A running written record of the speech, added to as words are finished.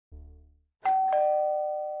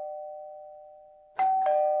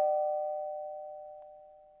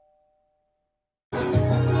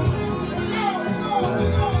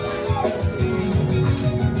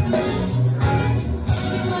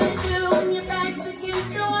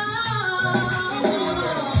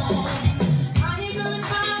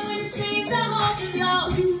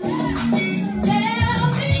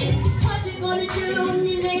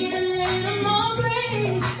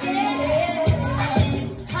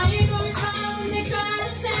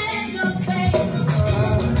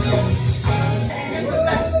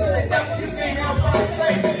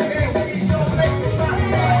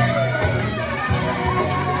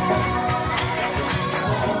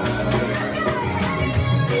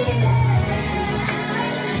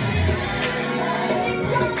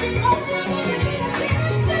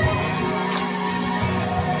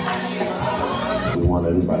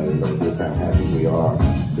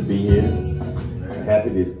to be here. Happy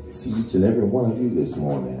to see each and every one of you this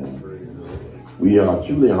morning. We are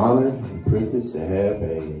truly honored and privileged to have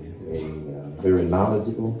a very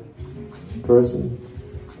knowledgeable person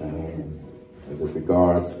as it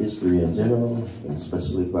regards history in general, and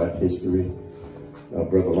especially Black history,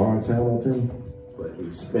 Brother Lawrence Hamilton. But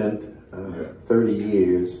he spent 30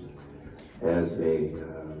 years as a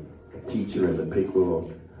teacher in the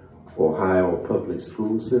Pickle, Ohio public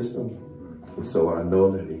school system. And so I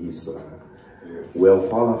know that he's well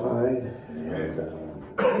qualified and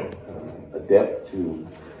adept to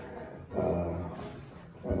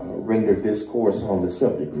render discourse on the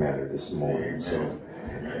subject matter this morning. So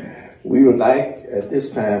we would like at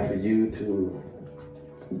this time for you to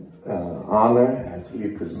honor as we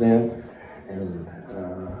present and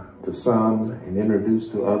to some and introduce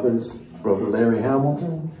to others Brother Larry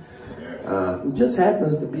Hamilton, who just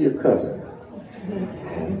happens to be a cousin.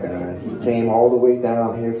 And he came all the way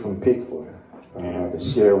down here from Pickle to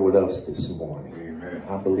share with us this morning. Amen.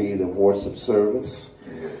 I believe the worship service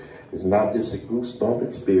is not just a goosebump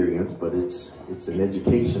experience, but it's an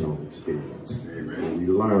educational experience. Where we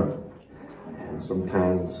learn. And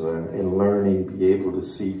sometimes in learning, be able to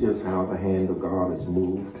see just how the hand of God has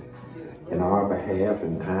moved in our behalf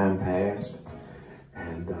in time past,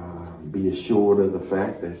 and be assured of the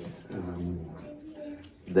fact that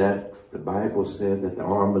that the Bible said that the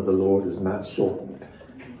arm of the Lord is not shortened,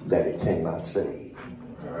 that it cannot save.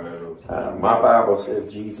 My Bible says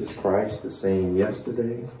Jesus Christ the same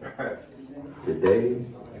yesterday, today,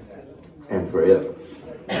 and forever.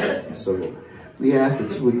 So we ask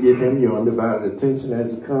that you would give him your undivided attention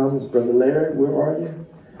as he comes. Brother Larry, where are you?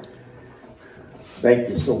 Thank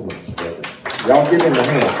you so much, brother. Y'all give him a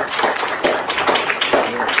hand.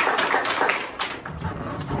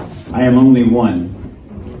 I am only one,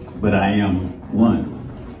 but I am one.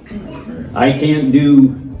 I can't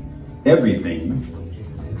do everything,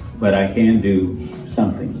 but I can do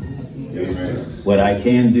something. Amen. What I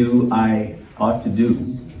can do, I ought to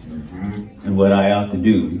do. And what I ought to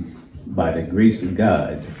do, by the grace of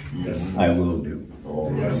God, I will do.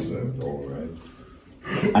 All right, sir. All right.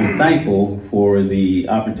 I'm thankful for the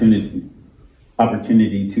opportunity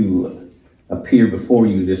to appear before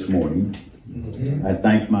you this morning. I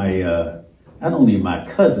thank my not only my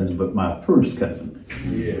cousin, but my first cousin.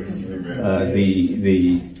 Yes.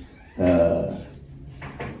 The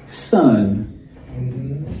son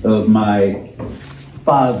of my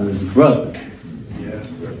father's brother. Yes,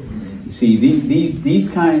 sir. You see, these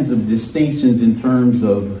kinds of distinctions in terms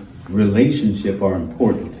of relationship are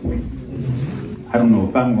important to me. I don't know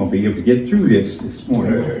if I'm going to be able to get through this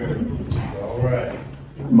morning. All right.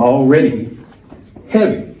 I'm already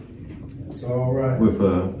heavy. It's all right. With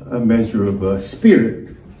a measure of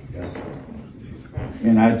spirit. Yes, sir.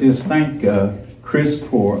 And I just thank Chris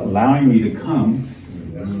for allowing me to come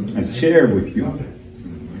and share with you.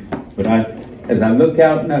 But as I look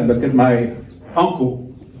out and I look at my uncle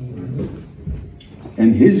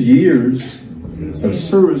and his years of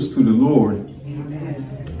service to the Lord,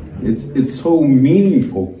 it's so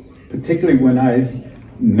meaningful, particularly when I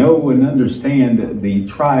know and understand the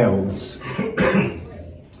trials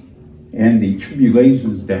and the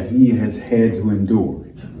tribulations that he has had to endure.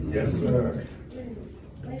 Yes, sir.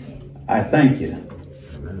 I thank you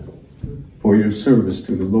for your service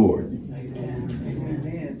to the Lord.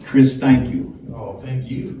 Amen. Chris, thank you. Oh, thank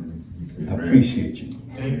you. I appreciate you.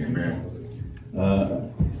 Thank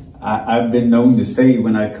you. I've been known to say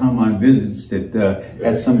when I come on visits that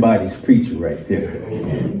that's somebody's preacher right there.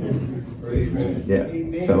 Amen. Yeah.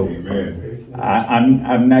 So Amen.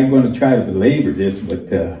 I'm not going to try to belabor this,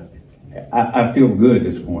 but I feel good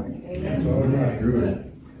this morning. That's all right.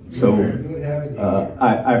 Good. So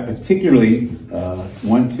I particularly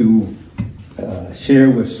want to share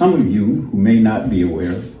with some of you who may not be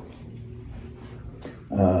aware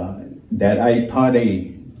that I taught a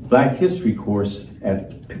Black history course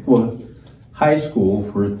at Pickle High School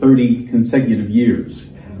for 30 consecutive years.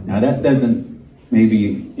 Now that doesn't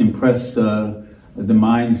maybe impress the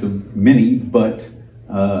minds of many, but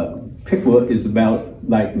Pickle is about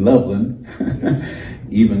like Loveland,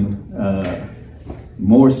 even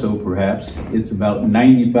more so perhaps. It's about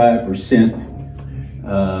 95%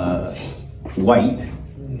 white.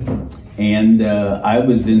 And I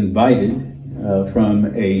was invited from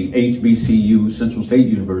a HBCU, Central State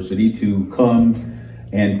University, to come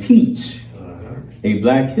and teach a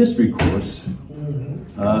Black history course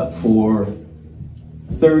for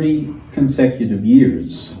 30 consecutive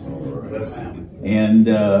years. And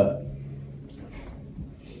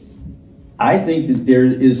I think that there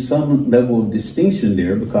is some level of distinction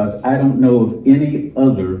there, because I don't know of any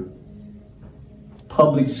other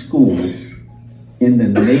public school in the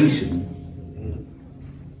nation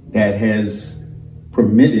that has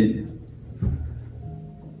permitted,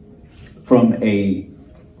 from a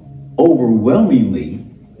overwhelmingly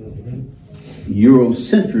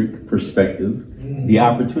Eurocentric perspective, the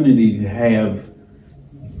opportunity to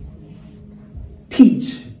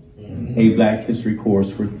teach a Black history course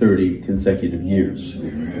for 30 consecutive years.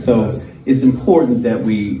 So it's important that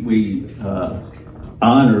we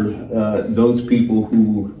honor those people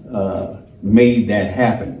who made that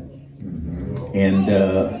happen. And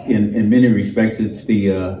in many respects, it's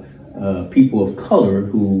the people of color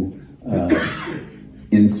who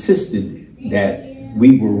insisted that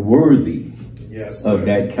we were worthy of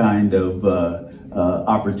that kind of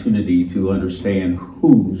opportunity to understand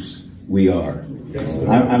whose we are.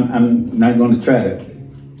 I'm not going to try to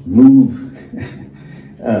move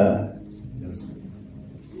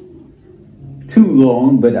too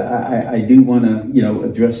long, but I do want to,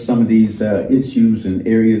 address some of these issues and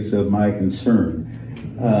areas of my concern.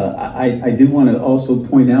 I do want to also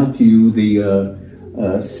point out to you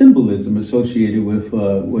the symbolism associated with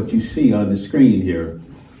what you see on the screen here.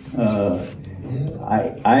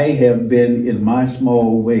 I have been, in my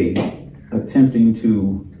small way, attempting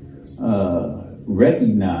to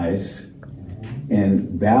recognize and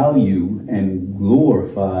value and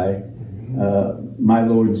glorify my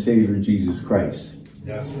Lord and Savior, Jesus Christ.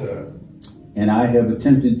 Yes, sir. And I have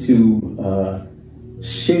attempted to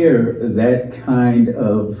share that kind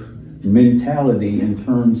of mentality in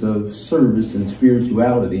terms of service and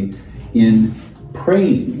spirituality in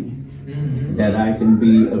praying that I can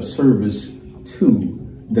be of service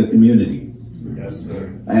to the community. Yes,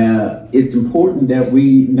 sir. It's important that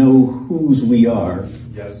we know whose we are.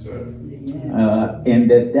 Yes, sir. And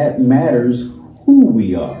that matters who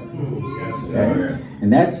we are. Yes, sir. Okay?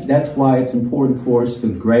 And that's why it's important for us to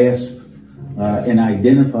grasp and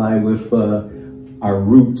identify with our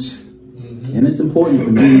roots. And it's important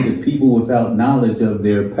for me that people without knowledge of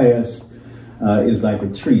their past is like a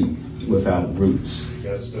tree without roots.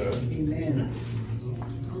 Yes, sir. Amen.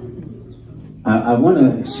 I want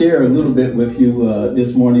to share a little bit with you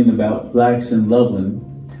this morning about Blacks in Loveland,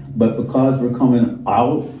 but because we're coming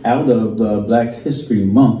out of Black History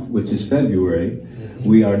Month, which is February,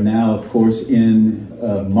 we are now, of course, in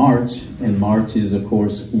March, and March is, of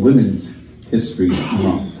course, Women's History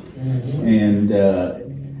Month. And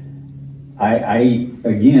I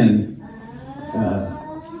again,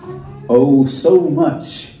 owe so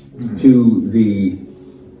much to the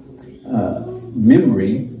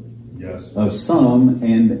memory of some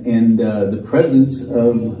and the presence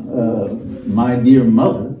of my dear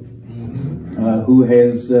mother, who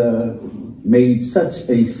has made such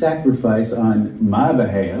a sacrifice on my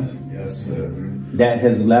behalf that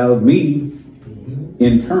has allowed me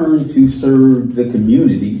in turn to serve the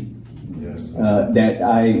community that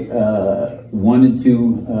I wanted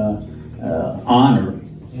to honor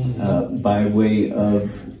by way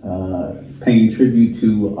of paying tribute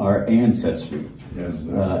to our ancestry.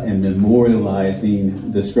 And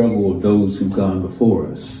memorializing the struggle of those who've gone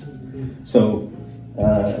before us. So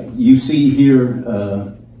you see here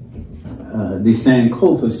the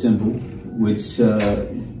Sankofa symbol, which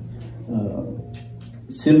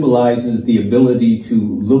symbolizes the ability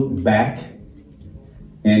to look back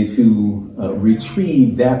and to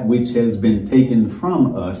retrieve that which has been taken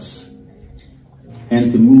from us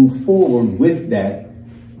and to move forward with that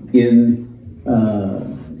in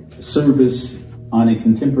service on a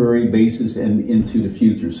contemporary basis and into the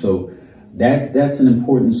future. So that's an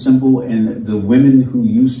important symbol, and the women who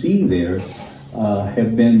you see there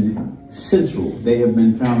have been central. They have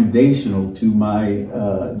been foundational to my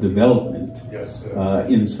development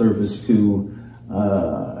in service to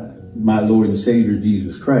my Lord and Savior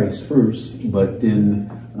Jesus Christ first, but then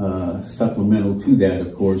supplemental to that,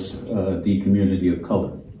 of course, the community of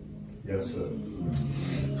color. Yes, sir.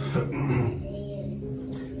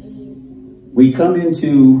 We come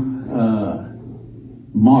into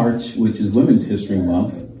March, which is Women's History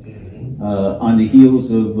Month, on the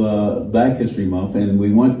heels of Black History Month, and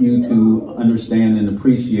we want you to understand and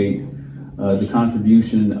appreciate the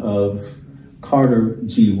contribution of Carter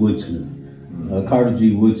G. Woodson. Carter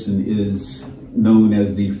G. Woodson is known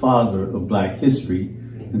as the father of Black history,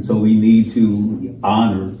 and so we need to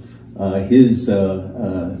honor his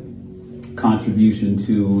contribution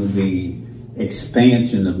to the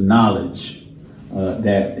expansion of knowledge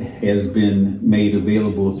that has been made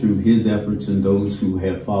available through his efforts and those who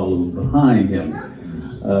have followed behind him.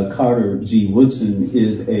 Carter G. Woodson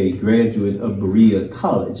is a graduate of Berea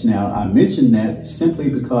College. Now, I mention that simply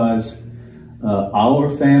because our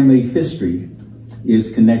family history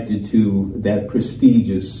is connected to that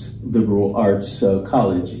prestigious liberal arts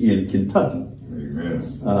college in Kentucky.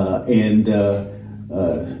 And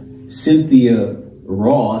Cynthia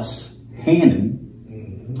Ross Hannon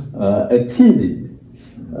attended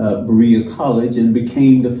Berea College and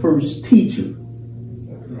became the first teacher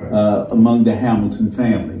among the Hamilton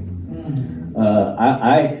family.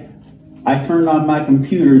 I turned on my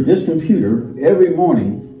computer, this computer, every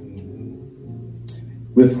morning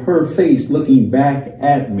with her face looking back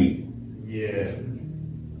at me. Yeah.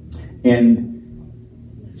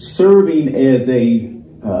 And serving as a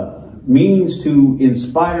means to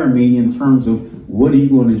inspire me in terms of what are you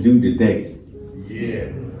going to do today?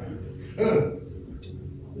 Yeah.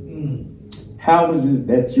 How is it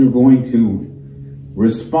that you're going to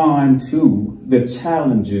respond to the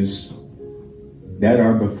challenges that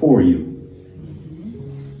are before you?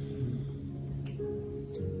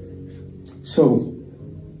 So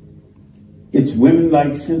it's women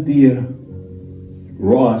like Cynthia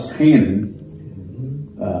Ross Hannon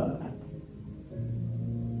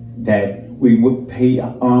that we would pay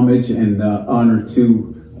homage and honor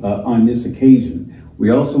to on this occasion.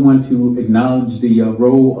 We also want to acknowledge the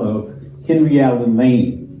role of Henry Allen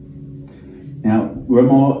Lane. Now,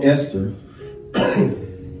 Grandma Esther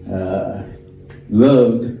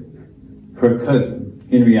loved her cousin,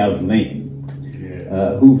 Henry Allen Lane,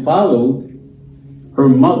 who followed her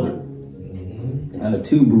mother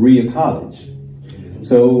to Berea College.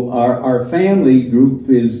 So our family group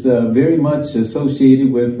is very much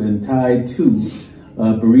associated with and tied to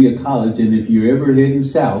Berea College. And if you're ever heading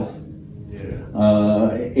south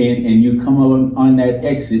and you come on that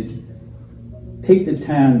exit, take the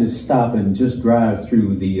time to stop and just drive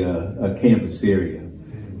through the campus area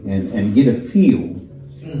and get a feel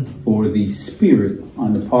for the spirit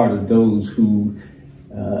on the part of those who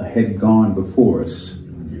had gone before us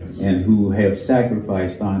and who have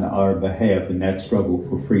sacrificed on our behalf in that struggle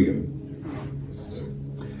for freedom.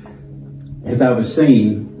 As I was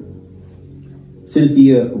saying,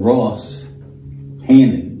 Cynthia Ross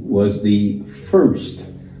Hannon was the first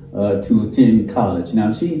to attend college.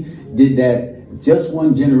 Now, she did that just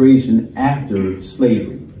one generation after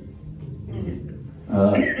slavery.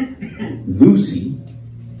 Lucy,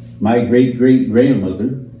 my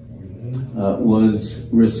great-great-grandmother, was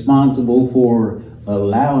responsible for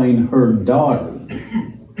allowing her daughter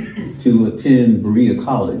to attend Berea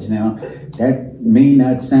College. Now, that may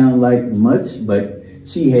not sound like much, but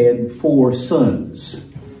she had 4 sons.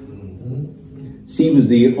 She was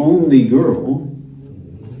the only girl,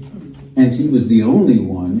 and she was the only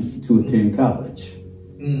one to attend college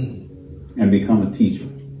and become a teacher.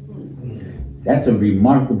 That's a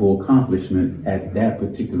remarkable accomplishment at that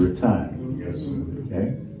particular time. Yes, sir.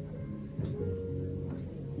 Okay?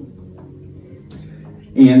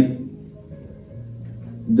 And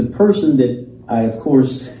the person that I, of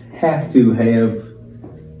course, have to have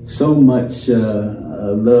so much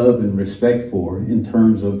love and respect for in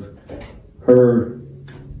terms of her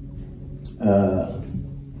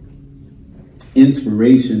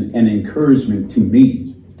inspiration and encouragement to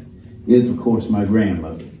me is, of course, my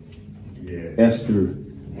grandmother, Esther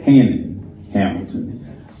Hannon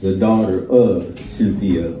Hamilton, the daughter of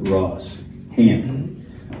Cynthia Ross Hannon.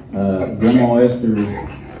 Grandma Esther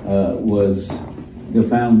was the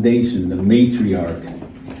foundation, the matriarch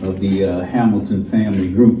of the Hamilton family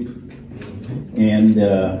group. And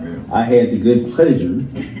I had the good pleasure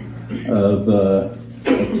of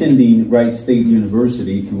attending Wright State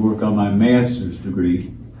University to work on my master's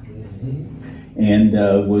degree, and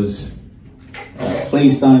was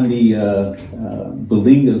placed on the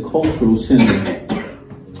Belinga Cultural Center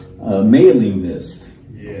mailing list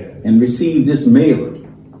and received this mailer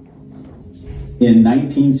in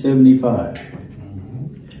 1975.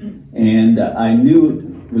 And I knew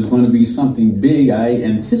it was going to be something big. I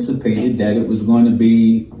anticipated that it was going to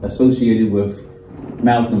be associated with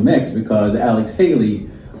Malcolm X, because Alex Haley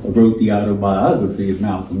wrote the autobiography of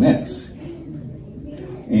Malcolm X.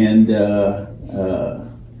 And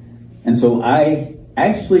so I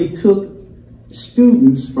actually took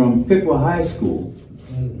students from Piqua High School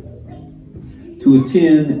to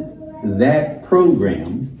attend that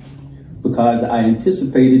program, because I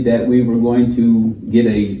anticipated that we were going to get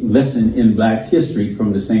a lesson in Black history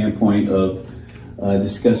from the standpoint of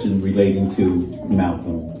discussion relating to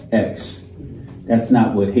Malcolm X. That's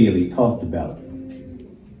not what Haley talked about.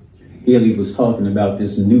 Haley was talking about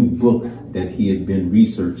this new book that he had been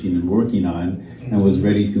researching and working on and was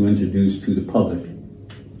ready to introduce to the public.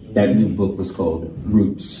 That new book was called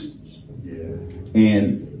Roots.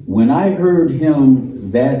 And when I heard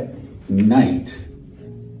him that night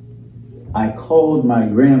I called my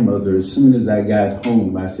grandmother as soon as I got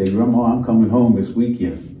home. I said, Grandma, I'm coming home this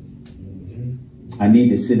weekend. I need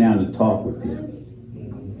to sit down and talk with you.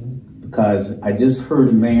 Because I just heard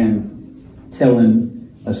a man telling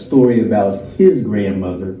a story about his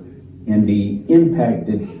grandmother and the impact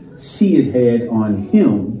that she had had on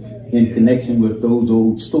him in connection with those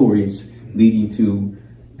old stories leading to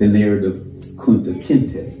the narrative Kunta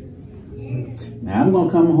Kinte. Now I'm going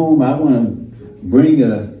to come home. I want to bring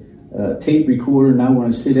a tape recorder and I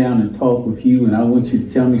want to sit down and talk with you, and I want you to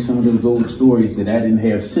tell me some of those old stories that I didn't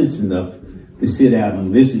have sense enough to sit down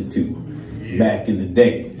and listen to back in the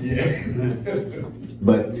day.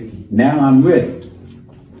 But now I'm ready.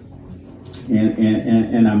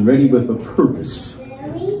 And I'm ready with a purpose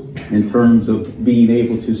in terms of being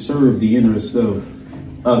able to serve the interests of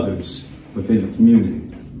others within the community.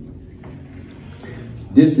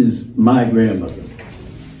 This is my grandmother.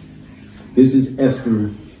 This is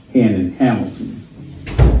Esther Hannon Hamilton.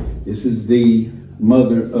 This is the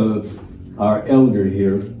mother of our elder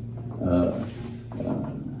here,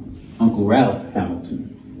 Uncle Ralph Hamilton.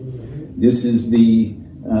 This is the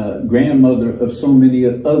grandmother of so many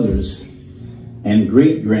others and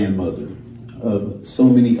great-grandmother of so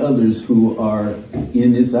many others who are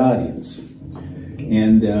in this audience.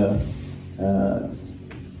 And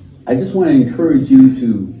I just want to encourage you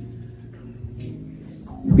to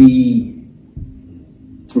be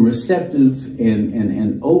receptive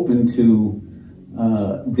and open to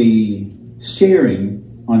the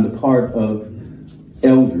sharing on the part of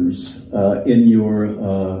elders in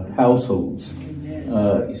your households.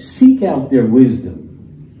 Seek out their wisdom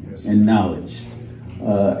and knowledge.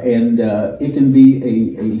 And it can be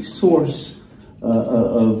a source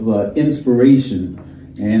of inspiration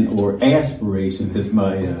and or aspiration, as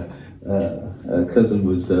my cousin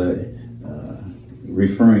was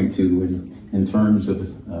referring to in terms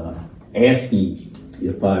of asking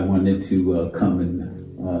if I wanted to come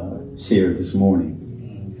and share this morning.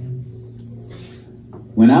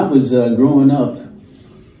 When I was growing up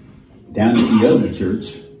down at the other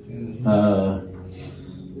church,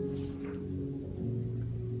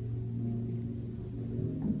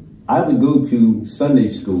 I would go to Sunday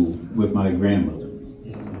school with my grandmother.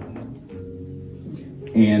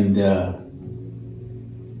 And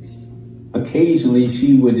occasionally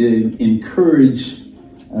she would encourage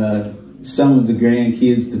some of the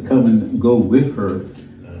grandkids to come and go with her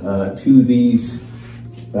to these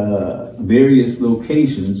various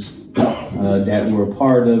locations that were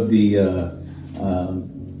part of the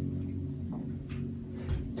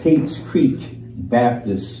Tates Creek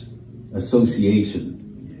Baptist Association.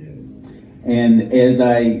 And as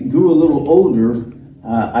I grew a little older,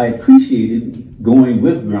 I appreciated going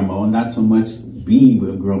with Grandma, not so much being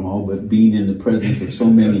with Grandma, but being in the presence of so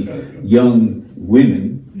many young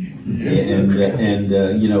women. And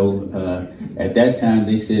you know, at that time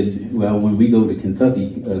they said, well, when we go to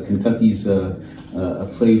Kentucky, Kentucky's a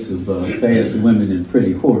place of fast women and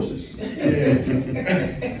pretty horses.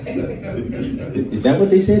 Is that what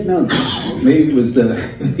they said? No, maybe it was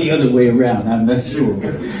the other way around. I'm not sure.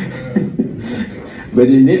 But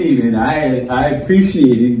in any event, I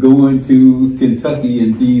appreciated going to Kentucky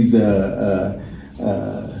and these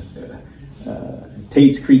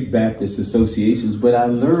Tates Creek Baptist associations, but I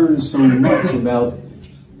learned so much about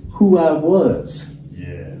who I was.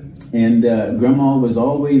 Yeah. And Grandma was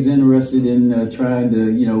always interested in trying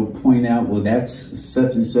to, you know, point out, well, that's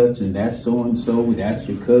such and such, and that's so and so, that's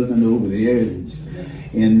your cousin over there.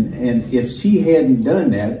 And if she hadn't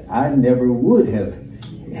done that, I never would have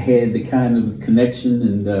had the kind of connection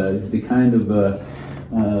and the kind of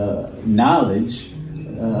knowledge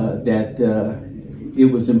that it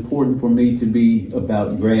was important for me to be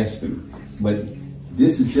about grasping. But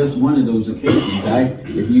this is just one of those occasions.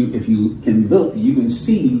 If you can look, you can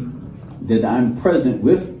see that I'm present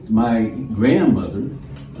with my grandmother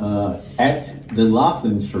at the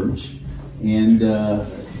Loveland Church, and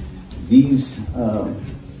these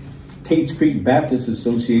Tates Creek Baptist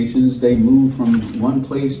associations, they move from one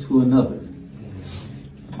place to another.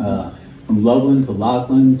 From Loveland to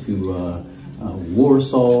Loveland to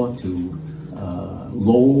Warsaw to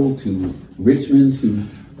Lowell to Richmond to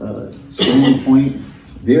Stone Point,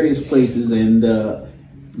 various places, and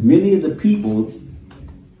many of the people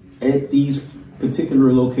at these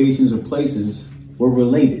particular locations or places were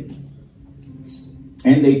related.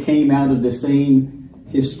 And they came out of the same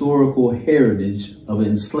historical heritage of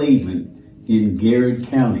enslavement in Garrett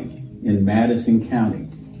County, in Madison County,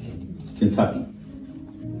 Kentucky.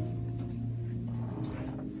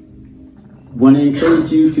 Want to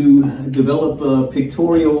encourage you to develop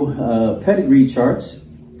pictorial pedigree charts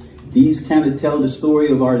these kind of tell the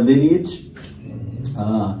story of our lineage.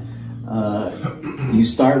 You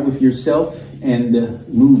start with yourself and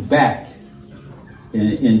move back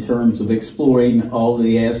in terms of exploring all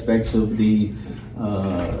the aspects of the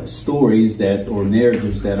stories that, or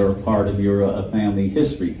narratives that are part of your family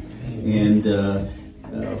history. And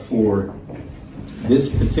for this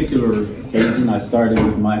particular occasion, I started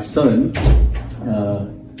with my son,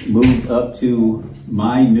 moved up to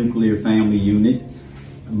my nuclear family unit.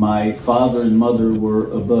 My father and mother were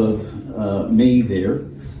above me there.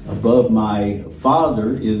 Above my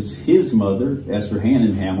father is his mother, Esther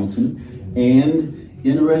Hannon Hamilton. And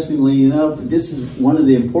interestingly enough, this is one of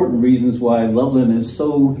the important reasons why Loveland is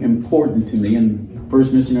so important to me, and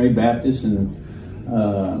First Missionary Baptist and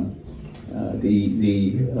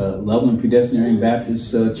the Loveland Predestinarian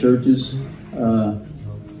Baptist churches,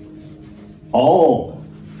 all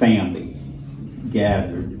family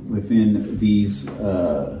gathered within these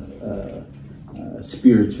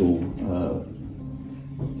spiritual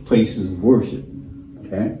places of worship.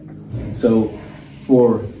 Okay, so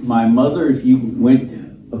for my mother, if you went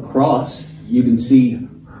across, you can see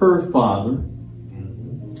her father,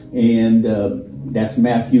 and that's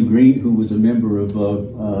Matthew Green, who was a member of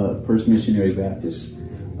First Missionary Baptist.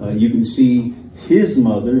 You can see his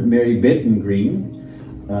mother, Mary Benton Green,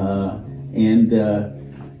 and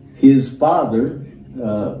his father,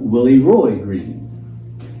 Willie Roy Green.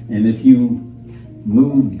 And if you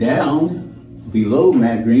move down below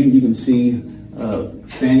Matt Green, you can see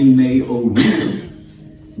Fannie Mae O'Reilly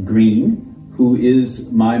Green, who is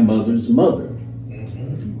my mother's mother.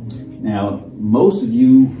 Now, most of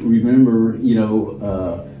you remember,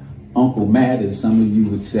 Uncle Matt, as some of you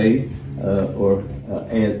would say, or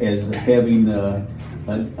as having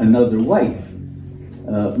another wife.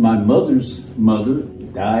 My mother's mother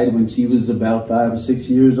died when she was about 5 or 6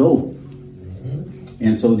 years old.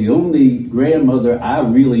 And so the only grandmother I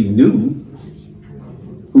really knew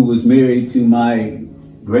who was married to my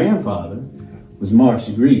grandfather was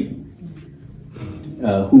Marcia Green,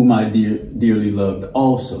 whom I dearly loved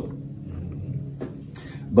also.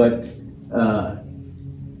 But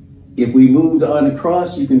if we moved on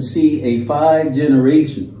across, you can see a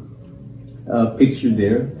 5-generation picture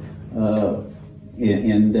there.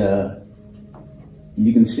 And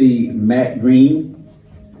you can see Matt Green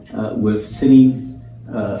sitting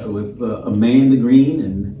with Amanda Green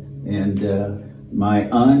and my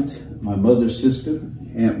aunt, my mother's sister,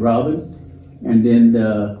 Aunt Robin, and then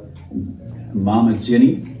Mama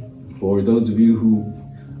Jenny, for those of you who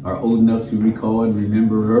are old enough to recall and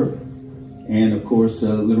remember her, and of course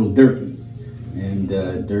little Dirkie. And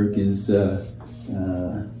Dirk is,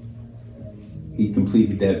 he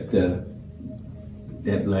completed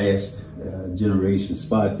that last generation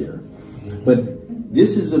spot there. But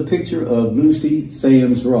this is a picture of Lucy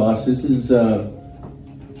Sams Ross. This is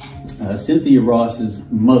Cynthia Ross's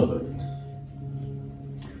mother,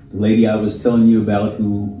 the lady I was telling you about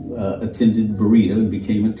who attended Berea and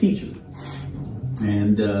became a teacher.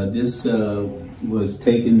 And this was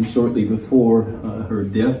taken shortly before her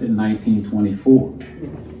death in 1924.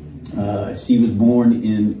 She was born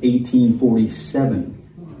in 1847,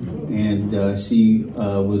 and she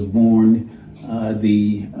was born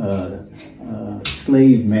the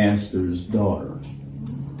slave master's daughter,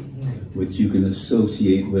 which you can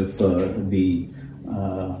associate with the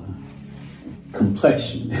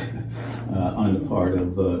complexion on the part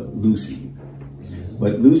of Lucy.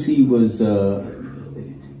 But Lucy was,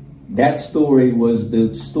 that story was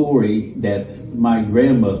the story that my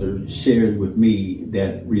grandmother shared with me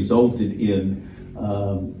that resulted in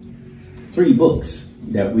 3 books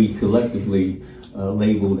that we collectively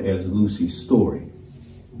labeled as Lucy's story.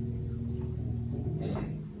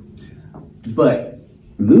 But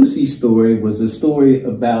Lucy's story was a story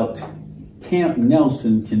about Camp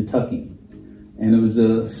Nelson, Kentucky. And it was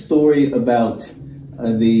a story about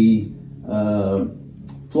the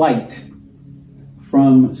flight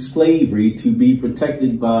from slavery to be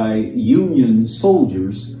protected by Union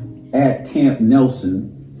soldiers at Camp Nelson.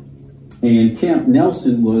 And Camp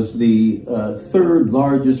Nelson was the 3rd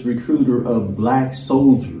largest recruiter of black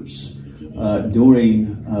soldiers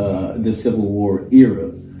during the Civil War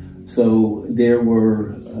era. So there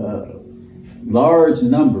were large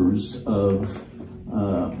numbers of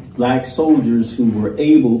black soldiers who were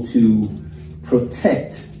able to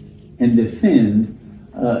protect and defend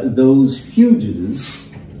those fugitives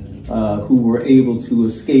who were able to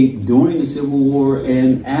escape during the Civil War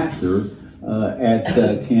and after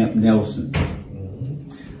at Camp Nelson.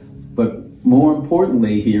 But more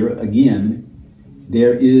importantly here, again,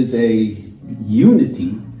 there is a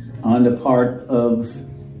unity on the part of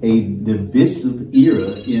a divisive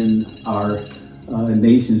era in our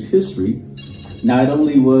nation's history. Not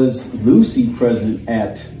only was Lucy present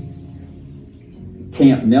at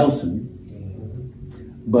Camp Nelson,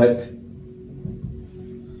 but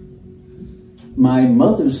my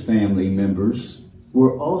mother's family members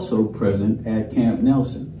were also present at Camp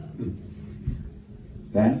Nelson.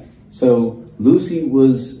 Okay? So Lucy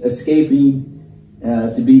was escaping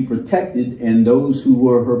to be protected, and those who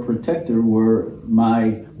were her protector were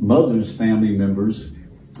my mother's family members,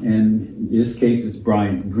 and in this case it's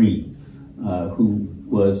Brian Green, who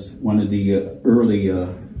was one of the early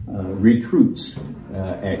recruits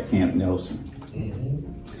at Camp Nelson.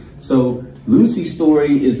 So Lucy's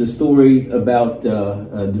story is a story about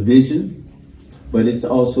division, but it's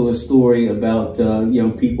also a story about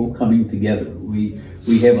people coming together. We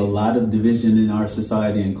have a lot of division in our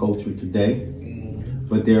society and culture today,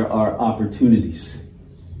 but there are opportunities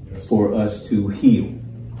for us to heal,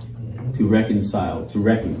 to reconcile, to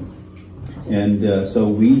reckon. And so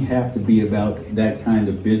we have to be about that kind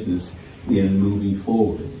of business in moving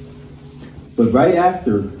forward. But right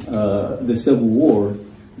after the Civil War,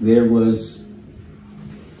 there was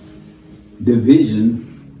division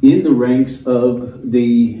in the ranks of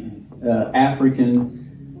the African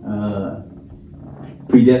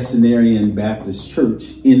Predestinarian Baptist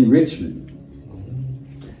Church in Richmond.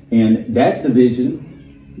 And that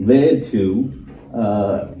division led to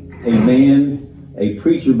a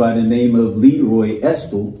preacher by the name of Leroy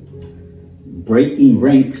Estelle breaking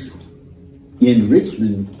ranks in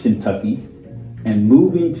Richmond, Kentucky, and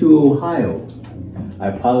moving to Ohio. I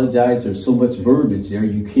apologize, there's so much verbiage there,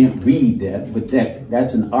 you can't read that, but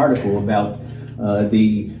that's an article about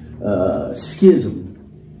the schism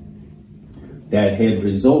that had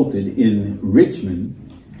resulted in Richmond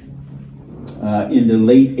in the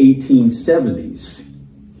late 1870s,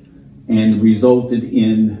 and resulted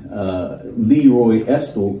in Leroy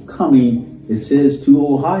Estelle coming, it says, to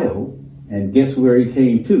Ohio, and guess where he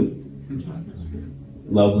came to?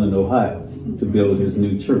 Loveland, Ohio, to build his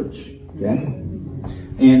new church. Okay?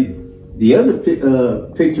 And the other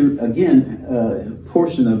picture, again,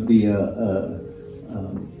 portion of the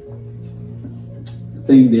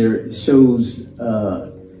thing there shows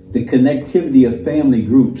the connectivity of family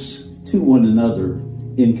groups to one another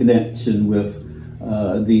in connection with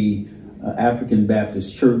the African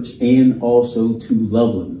Baptist Church and also to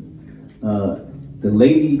Loveland. The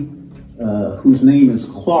lady whose name is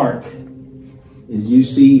Clark, as you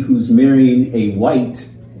see, who's marrying a white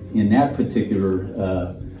in that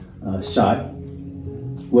particular shot,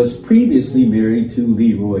 was previously married to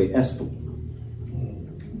Leroy Estelle.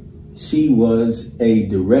 She was a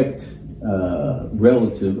direct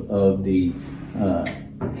relative of the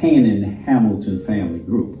Hannon Hamilton family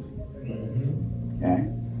group. Okay?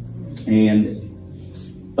 And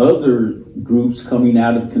other groups coming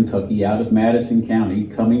out of Kentucky, out of Madison County,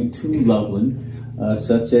 coming to Loveland,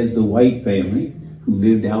 such as the White family who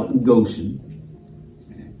lived out in Goshen.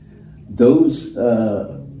 Those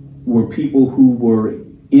were people who were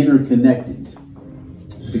interconnected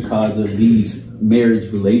because of these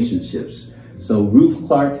marriage relationships. So Ruth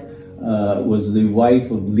Clark was the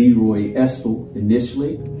wife of Leroy Estelle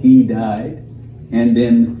initially. He died, and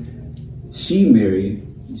then she married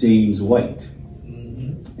James White.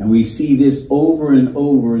 And we see this over and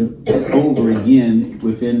over and over again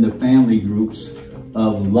within the family groups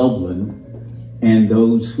of Loveland and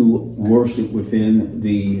those who worship within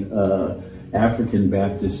the African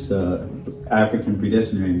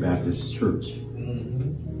Predestinarian Baptist Church.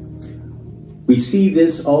 We see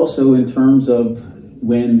this also in terms of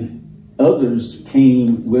when others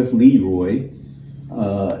came with Leroy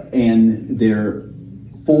and their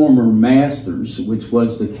former masters, which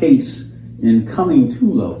was the case in coming to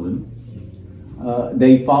Loveland.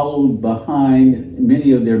 They followed behind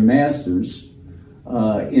many of their masters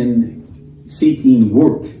in seeking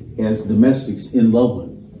work as domestics in Loveland.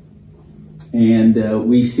 And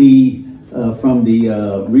we see from the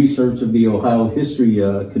research of the Ohio History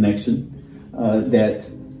Connection that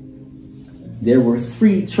there were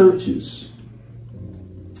 3 churches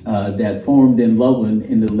that formed in Loveland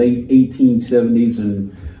in the late 1870s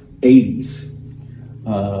and 80s.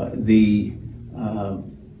 The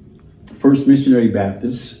First Missionary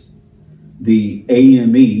Baptist, the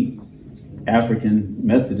AME, African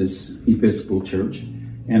Methodist Episcopal Church,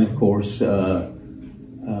 and of course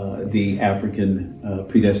the African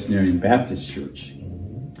Predestinarian Baptist Church.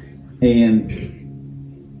 And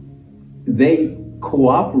they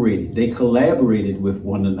cooperated, they collaborated with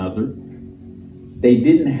one another. They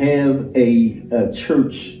didn't have a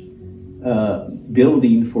church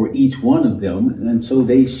building for each one of them, and so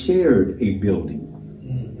they shared a building.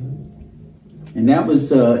 And that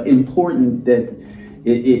was important, that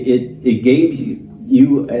it gave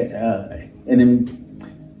you a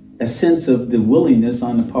sense of the willingness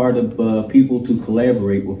on the part of people to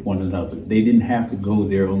collaborate with one another. They didn't have to go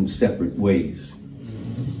their own separate ways.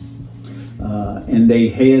 And they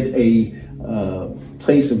had a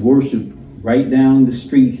place of worship right down the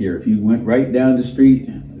street here. If you went right down the street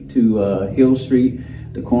to Hill Street,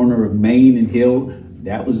 the corner of Main and Hill,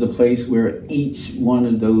 that was the place where each one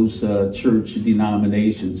of those church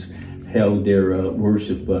denominations held their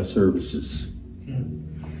worship services.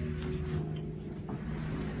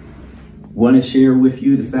 Want to share with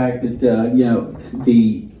you the fact that,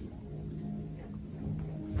 the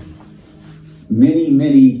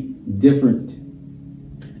many different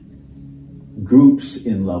groups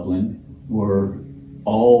in Loveland were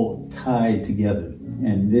all tied together. And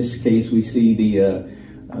in this case, we see the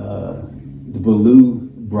Ballou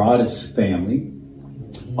Broaddus family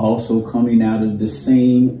also coming out of the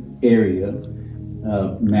same area,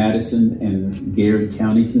 Madison and Garrett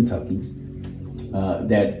County, Kentucky,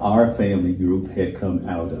 that our family group had come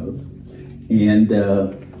out of. And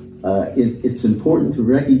it's important to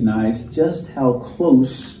recognize just how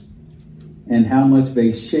close and how much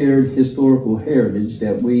they shared historical heritage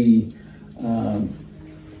that we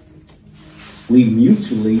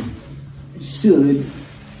mutually should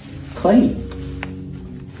claim.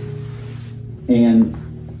 And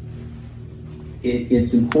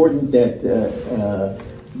it's important that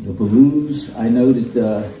the Ballous, I know that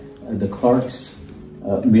the Clarks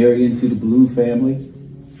marry into the Ballou family.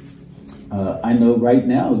 I know right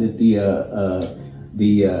now that the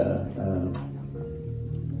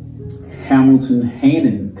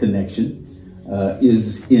Hamilton-Hannon connection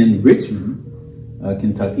is in Richmond,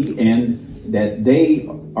 Kentucky, and that they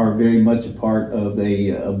are very much a part of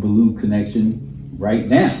a Ballou connection right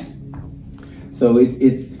now. So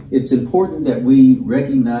it's important that we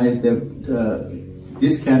recognize that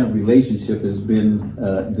this kind of relationship has been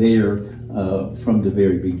there from the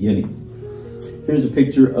very beginning. Here's a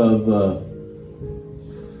picture of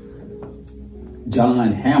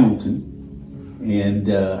John Hamilton, and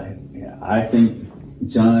I think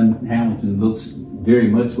John Hamilton looks very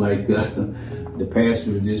much like the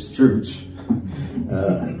pastor of this church,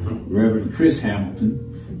 Reverend Chris Hamilton,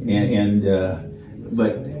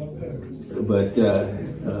 but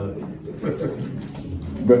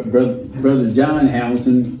Brother John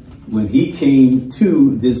Hamilton, when he came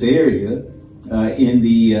to this area in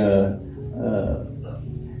the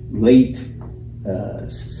late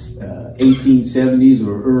 1870s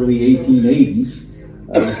or early 1880s,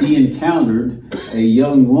 he encountered a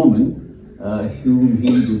young woman whom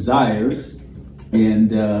he desired, and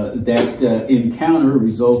that encounter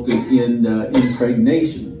resulted in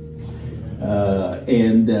impregnation.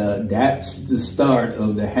 And that's the start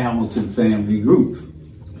of the Hamilton family group.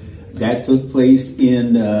 That took place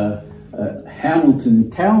in Hamilton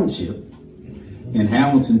Township. And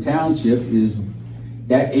Hamilton Township is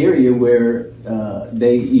that area where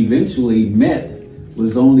they eventually met,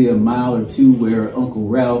 was only a mile or two where Uncle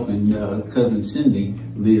Ralph and Cousin Cindy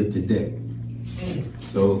live today.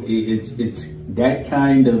 So it's that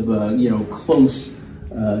kind of close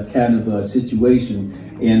kind of situation.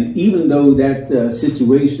 And even though that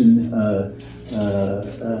situation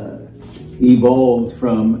evolved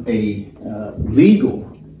from a legal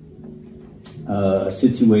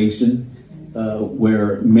situation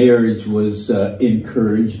where marriage was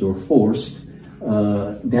encouraged or forced,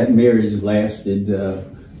 that marriage lasted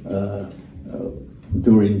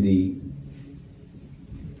during the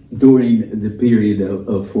period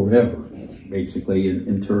of forever, basically,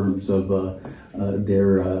 in terms of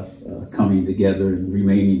their coming together and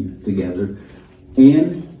remaining together.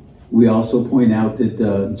 And we also point out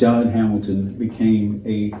that John Hamilton became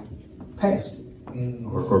a pastor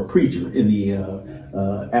or preacher in the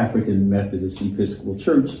African Methodist Episcopal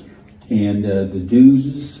Church, and the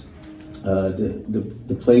Dewses,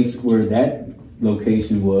 the place where that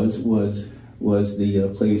location was the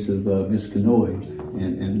place of Miss Canoy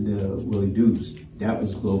and Willie Dews. That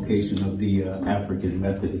was the location of the African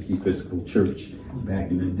Methodist Episcopal Church back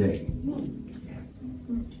in the day.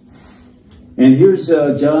 And here's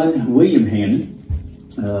John William Hannon.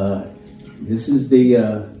 This is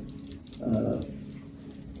the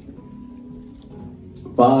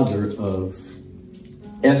father of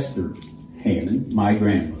Esther Hannon, my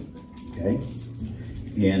grandmother. Okay,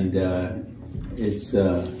 and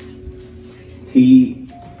he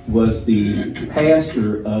was the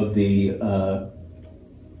pastor of the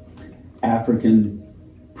African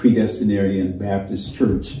Predestinarian Baptist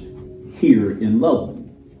Church here in Loveland.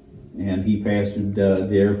 And he pastored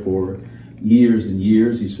there for years and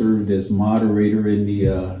years. He served as moderator in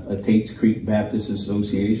the Tates Creek Baptist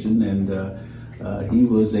Association, and he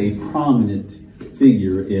was a prominent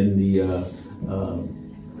figure in the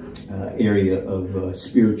area of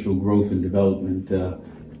spiritual growth and development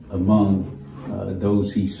among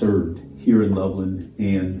those he served here in Loveland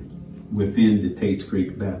and within the Tates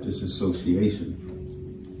Creek Baptist Association.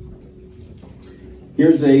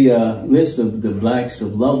 Here's a list of the Blacks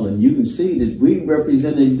of Loveland. You can see that we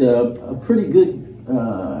represented a pretty good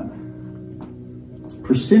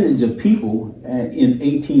percentage of people in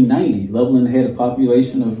 1890. Loveland had a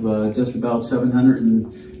population of just about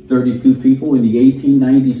 732 people in the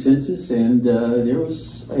 1890 census, and there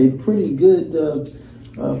was a pretty good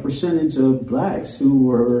percentage of Blacks who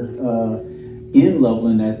were in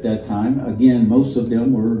Loveland at that time. Again, most of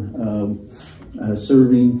them were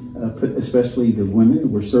serving, especially the women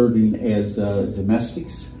were serving as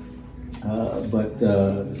domestics, but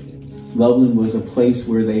Loveland was a place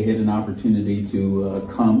where they had an opportunity to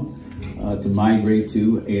come, to migrate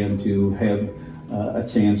to, and to have a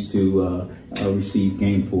chance to receive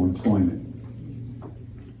gainful employment.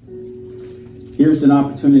 Here's an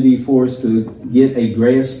opportunity for us to get a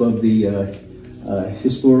grasp of the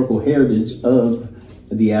historical heritage of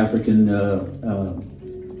the African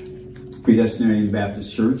Presbyterian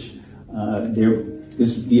Baptist Church.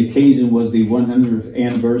 The occasion was the 100th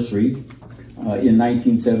anniversary in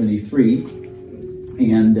 1973,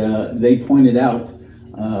 and they pointed out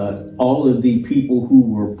all of the people who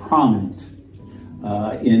were prominent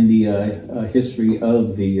in the history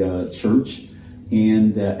of the church.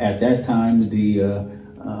 And at that time, the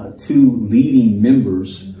two leading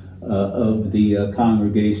members of the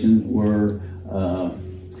congregation were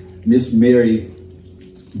Miss Mary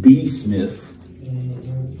B. Smith,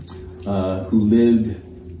 who lived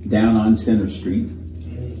down on Center Street,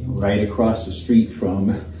 right across the street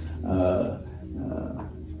from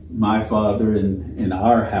my father and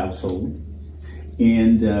our household.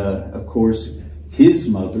 And of course, his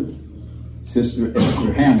mother, Sister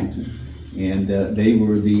Esther Hamilton. And they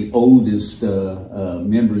were the oldest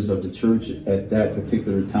members of the church at that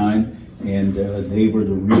particular time. And they were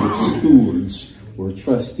the real stewards or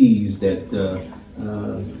trustees that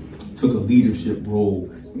took a leadership role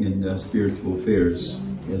in spiritual affairs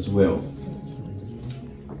as well.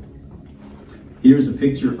 Here's a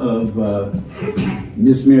picture of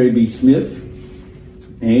Miss Mary B. Smith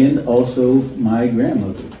and also my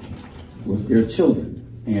grandmother with their children.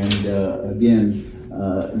 And again,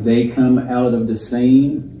 they come out of the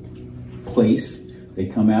same place. They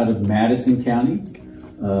come out of Madison County.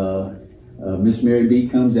 Miss Mary B.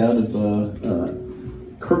 comes out of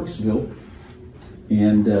Kirksville.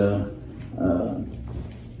 And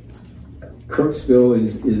Kirksville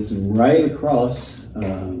is right across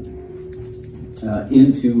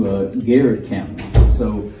into Garrett County.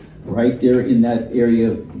 So right there in that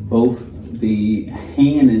area, both the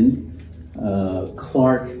Hannon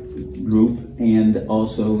Clark group and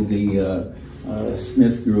also the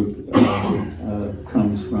Smith group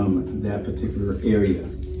comes from that particular area.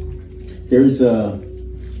 There's an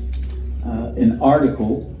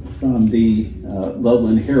article from the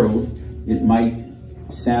Loveland Herald. It might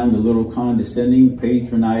sound a little condescending,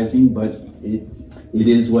 patronizing, but it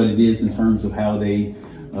is what it is in terms of how they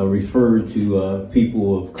refer to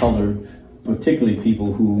people of color, particularly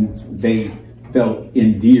people who they felt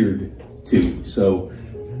endeared to. So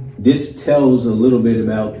this tells a little bit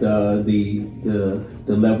about the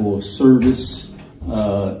level of service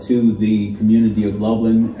to the community of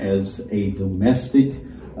Loveland as a domestic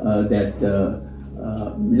that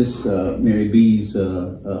Miss Mary B's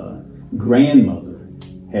grandmother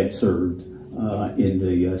had served in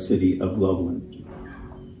the city of Loveland.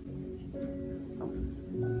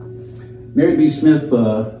 Mary B. Smith,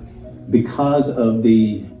 because of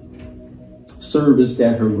the service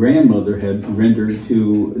that her grandmother had rendered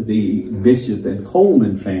to the Bishop and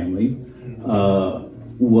Coleman family,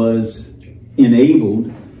 was enabled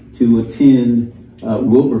to attend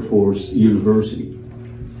Wilberforce University.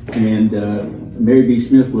 And Mary B.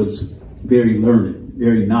 Smith was very learned,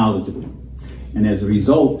 very knowledgeable. And as a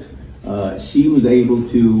result, she was able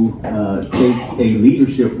to take a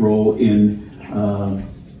leadership role in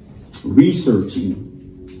researching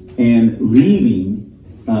and leaving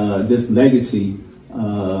this legacy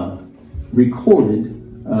recorded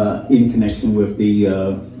in connection with the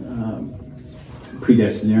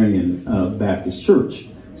Presbyterian Baptist Church.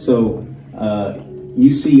 So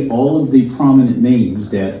you see all of the prominent names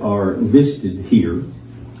that are listed here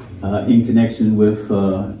in connection with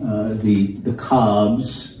the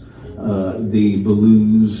Cobbs, the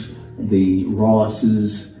Bellews, the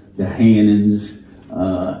Rosses, the Hannons,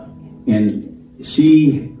 And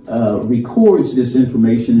she records this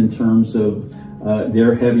information in terms of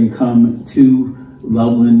their having come to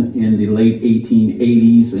Loveland in the late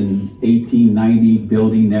 1880s and 1890,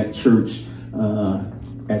 building that church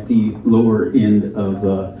at the lower end of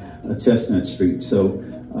Chestnut Street. So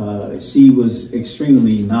she was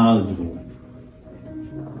extremely knowledgeable.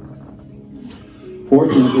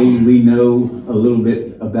 Fortunately, we know a little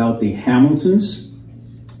bit about the Hamiltons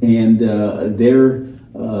and their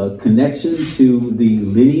connection to the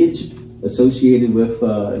lineage associated with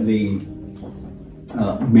the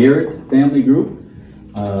Merritt family group.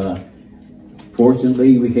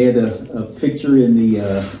 Fortunately, we had a picture in the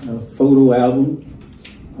photo album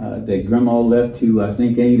that Grandma left to, I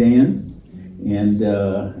think, Aunt Ann, and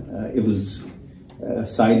it was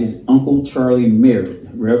cited Uncle Charlie Merritt,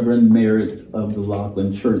 Reverend Merritt of the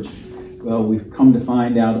Loveland Church. Well, we've come to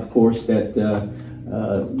find out, of course, that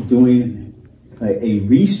doing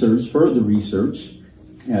further research,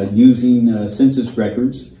 using census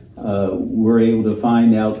records, we're able to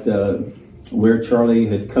find out where Charlie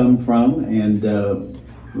had come from, and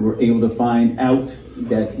we're able to find out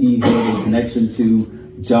that he had a connection to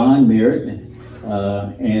John Merritt.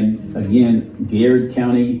 And again, Garrett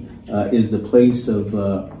County is the place of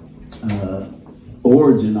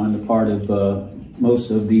origin on the part of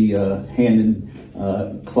most of the Hannon,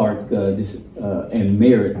 Clark, and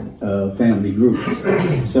Merritt family groups.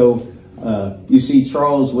 So you see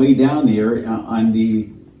Charles way down there on the,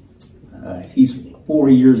 he's 4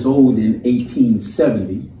 years old in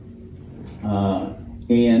 1870.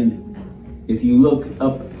 And if you look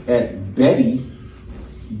up at Betty,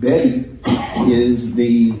 Betty is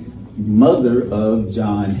the mother of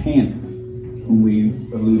John Hannon, whom we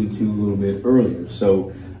alluded to a little bit earlier.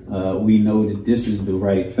 So we know that this is the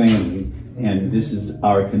right family, and this is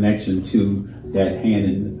our connection to that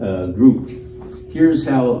Hannon group. Here's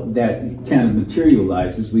how that kind of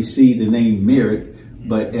materializes. We see the name Merritt,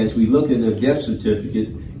 but as we look at the death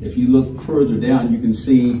certificate, if you look further down, you can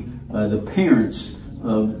see the parents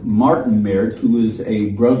of Martin Merritt, who is a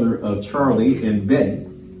brother of Charlie and Betty.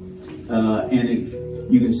 And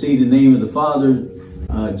you can see the name of the father,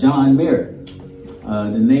 John Merritt. The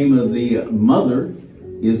name of the mother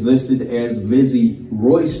is listed as Lizzie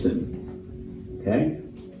Royston. Okay.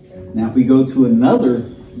 Now, if we go to another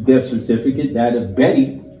death certificate, that of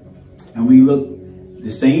Betty, and we look, the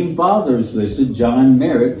same father is listed, John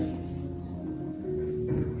Merritt,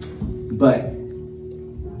 but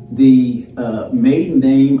the maiden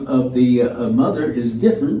name of the mother is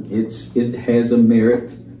different. It has a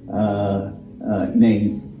Merritt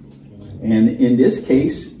name. And in this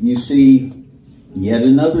case, you see yet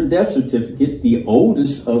another death certificate, the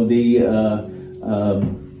oldest of the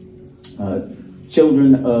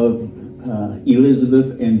children of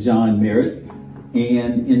Elizabeth and John Merritt.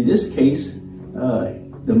 And in this case,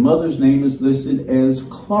 the mother's name is listed as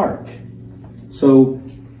Clark. So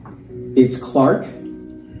it's Clark,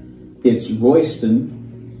 it's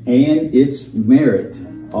Royston, and it's Merritt.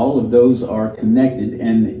 All of those are connected,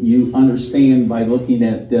 and you understand by looking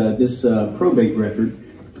at this probate record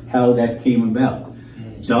how that came about.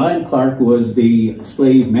 John Clark was the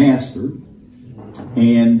slave master,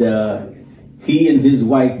 and he and his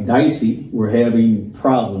wife Dicey were having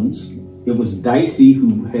problems. It was Dicey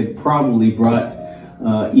who had probably brought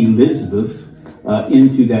Elizabeth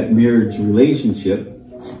into that marriage relationship.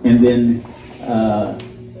 And then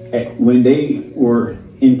when they were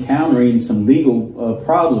encountering some legal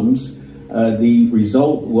problems, the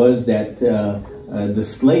result was that the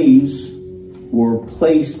slaves were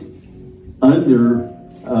placed under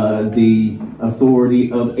the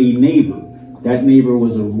authority of a neighbor. That neighbor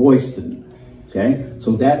was a Royston. Okay,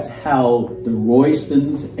 so that's how the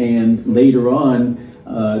Roystons, and later on,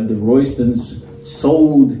 the Roystons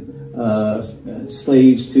sold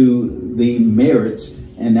slaves to the Merritts,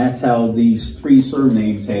 and that's how these three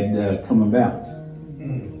surnames had come about.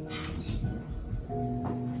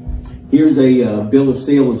 Here's a bill of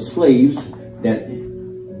sale of slaves that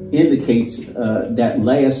indicates that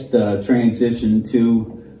last transition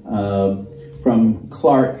to from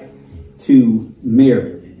Clark to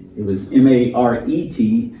Merritt. It was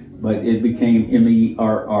M-A-R-E-T, but it became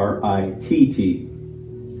M-E-R-R-I-T-T.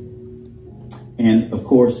 And of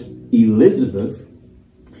course, Elizabeth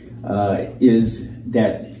is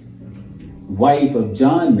that wife of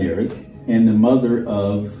John Merritt and the mother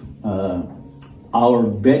of our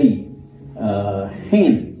Betty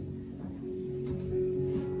Hannon.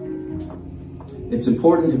 It's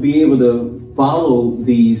important to be able to follow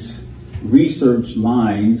these research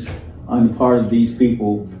lines on the part of these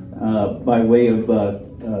people by way of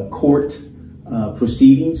court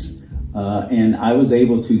proceedings. and I was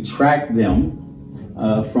able to track them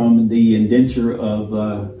from the indenture of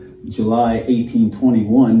July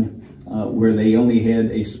 1821, where they only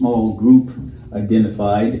had a small group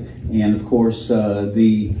identified, and of course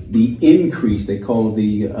the increase, they call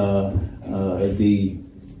the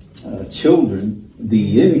children,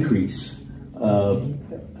 the increase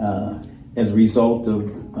as a result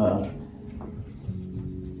of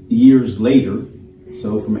years later.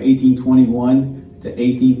 So from 1821 to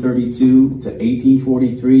 1832 to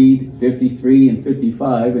 1843, 53, and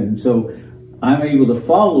 55. And so I'm able to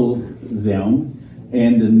follow them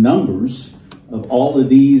and the numbers of all of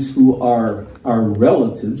these who are our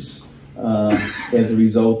relatives as a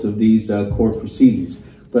result of these court proceedings.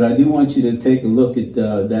 But I do want you to take a look at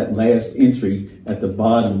that last entry at the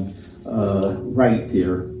bottom right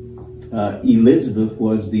there. Elizabeth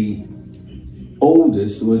was the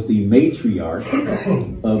oldest, was the matriarch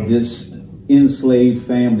of this enslaved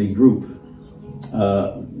family group.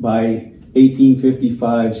 By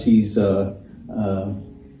 1855, she's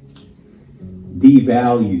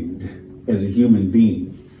devalued as a human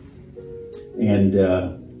being and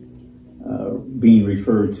being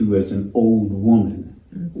referred to as an old woman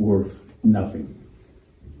worth nothing.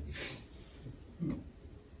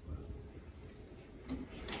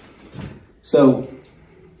 So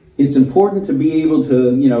it's important to be able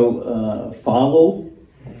to, follow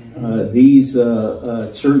these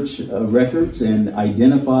church records and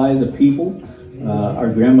identify the people. Our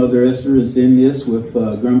grandmother Esther is in this with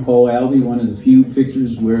Grandpa Albie, one of the few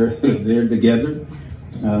pictures where they're together.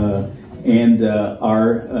 And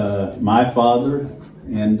my father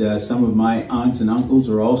and some of my aunts and uncles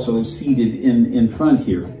are also seated in front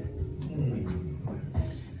here.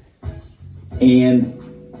 And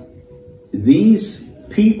these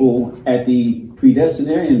people at the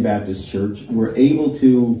Predestinarian Baptist Church were able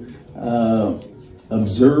to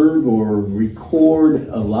observe or record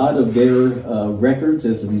a lot of their records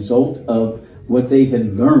as a result of what they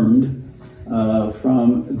had learned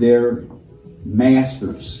from their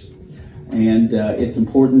masters. And it's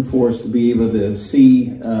important for us to be able to see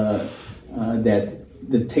that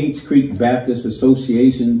the Tates Creek Baptist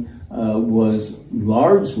Association was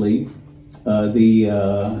largely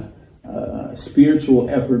the spiritual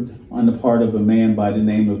effort on the part of a man by the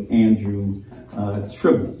name of Andrew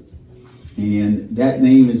Tribble. And that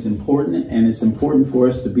name is important, and it's important for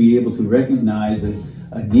us to be able to recognize that,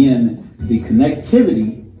 again, the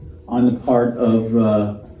connectivity on the part of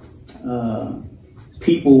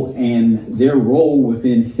people and their role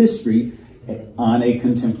within history on a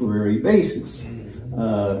contemporary basis.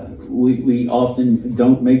 We often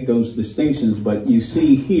don't make those distinctions, but you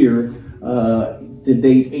see here the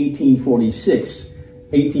date 1846.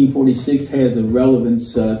 1846 has a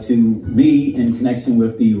relevance to me in connection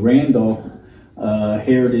with the Randolph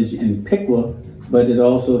heritage in Piqua, but it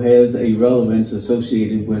also has a relevance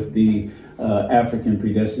associated with the African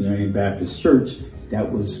Predestinarian Baptist Church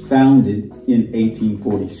that was founded in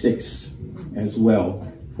 1846 as well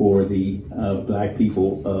for the black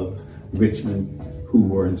people of Richmond who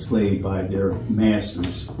were enslaved by their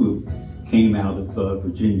masters who came out of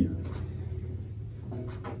Virginia.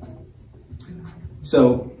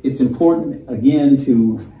 So it's important, again,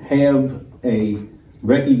 to have a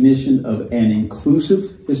recognition of an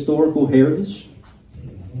inclusive historical heritage.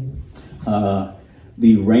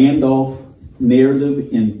 The Randolph narrative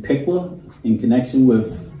in Piqua in connection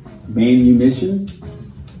with manumission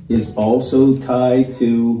is also tied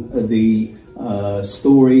to the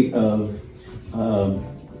story of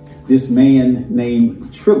this man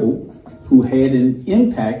named Tribble, who had an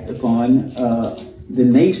impact upon the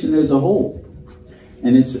nation as a whole.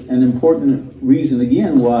 And it's an important reason,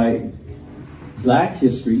 again, why Black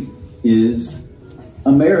history is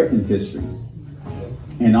American history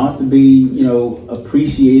and ought to be,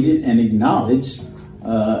 appreciated and acknowledged.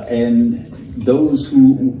 And those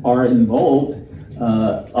who are involved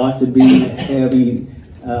ought to be having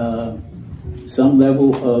some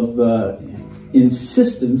level of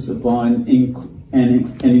insistence upon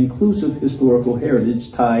an inclusive historical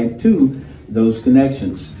heritage tied to those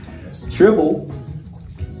connections. Tribble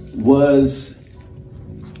was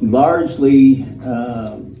largely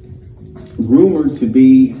rumored to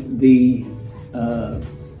be the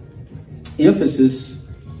emphasis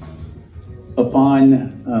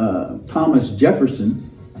upon Thomas Jefferson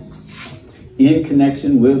in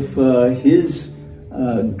connection with his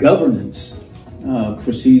governance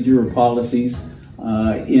procedure or policies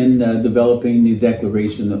in developing the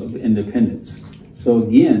Declaration of Independence. So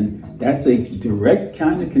again, that's a direct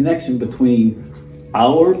kind of connection between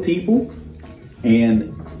our people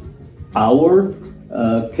and our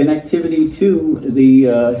connectivity to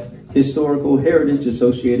the historical heritage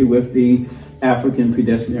associated with the African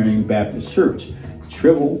Presbyterian Baptist Church.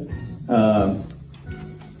 Tribble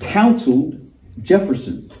counseled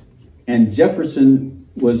Jefferson, and Jefferson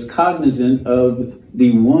was cognizant of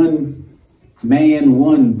the one man,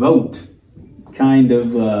 one vote kind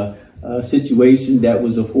of situation that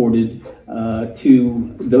was afforded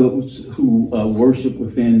to those who worship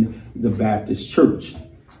within the Baptist Church.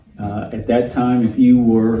 At that time, if you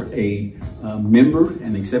were a member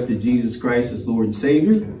and accepted Jesus Christ as Lord and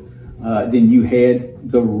Savior, then you had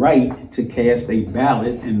the right to cast a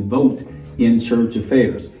ballot and vote in church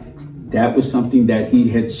affairs. That was something that he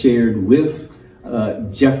had shared with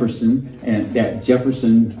Jefferson, and that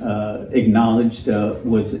Jefferson acknowledged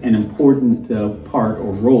was an important part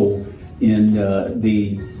or role in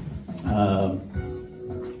the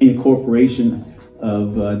incorporation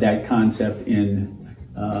of that concept in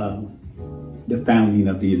the founding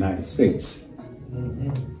of the United States.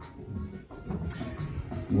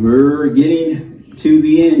 We're getting to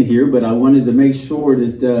the end here, but I wanted to make sure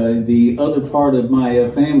that the other part of my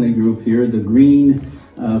family group here, the Green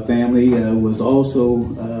family, was also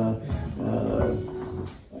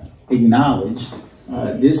acknowledged.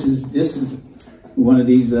 This is one of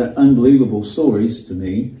these unbelievable stories to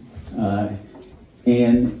me,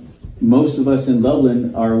 and most of us in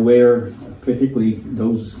Loveland are aware, particularly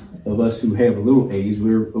those of us who have a little age,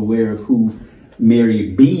 we're aware of who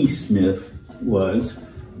Mary B. Smith was,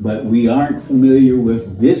 but we aren't familiar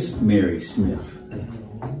with this Mary Smith.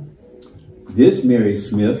 This Mary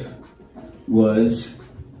Smith was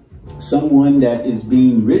someone that is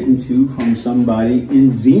being written to from somebody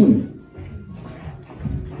in Xenia.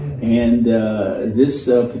 And this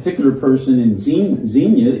particular person in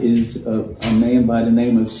Xenia is a man by the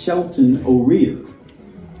name of Shelton O'Rear.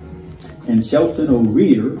 And Shelton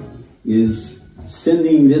O'Rear is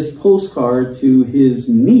sending this postcard to his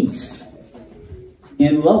niece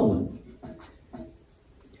in Loveland.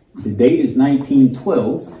 The date is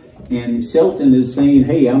 1912, and Shelton is saying,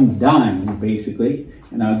 "Hey, I'm dying," basically,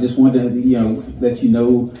 and I just want to, let you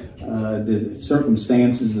know the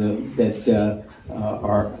circumstances that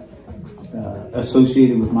are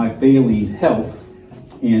associated with my failing health,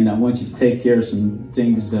 and I want you to take care of some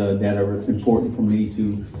things that are important for me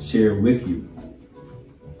to share with you.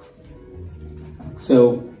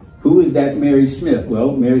 So, who is that Mary Smith?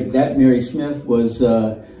 Well, that Mary Smith was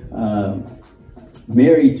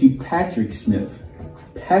married to Patrick Smith.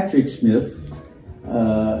 Patrick Smith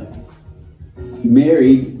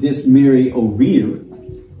married this Mary O'Rear.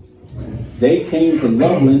 They came to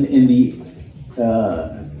Loveland in the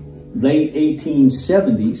late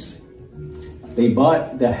 1870s. They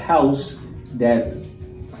bought the house that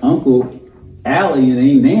Uncle Allie and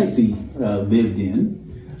Aunt Nancy lived in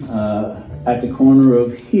at the corner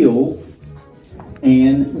of Hill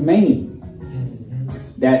and Main.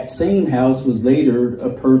 That same house was later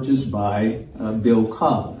purchased by Bill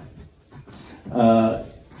Cobb.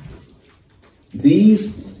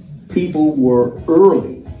 These people were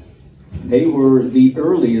early. They were the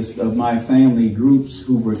earliest of my family groups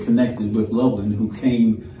who were connected with Loveland, who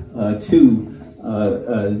came to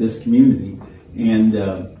this community. And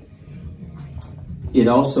it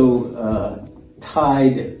also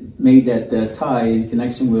made that tie in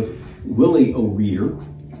connection with Willie O'Rear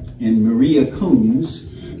and Maria Coons.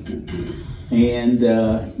 And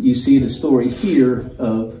you see the story here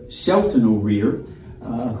of Shelton O'Rear,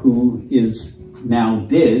 who is now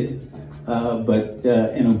dead, but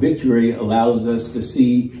an obituary allows us to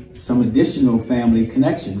see some additional family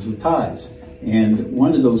connections or ties. And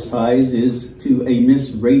one of those ties is to a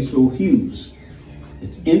Miss Rachel Hughes.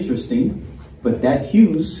 It's interesting, but that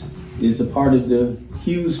Hughes is a part of the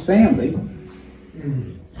Hughes family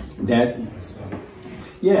that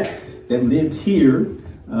lived here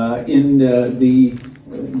in the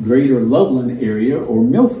greater Loveland area, or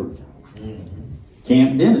Milford,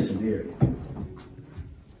 Camp Dennison area.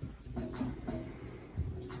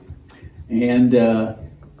 And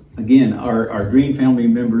again, our Green family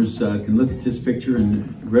members can look at this picture and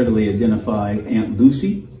readily identify Aunt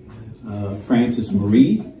Lucy, Frances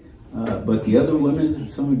Marie, but the other women,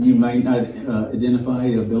 some of you might not identify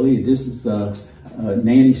Billy. This is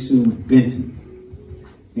Nanny Sue Benton.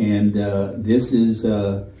 And this is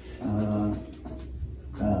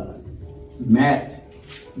Matt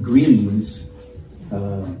Green's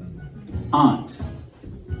aunt,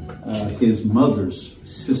 his mother's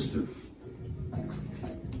sister.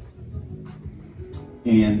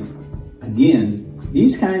 And again,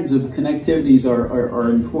 these kinds of connectivities are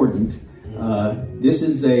important. This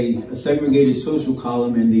is a segregated social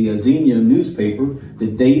column in the Xenia newspaper. The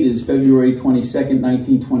date is February 22nd,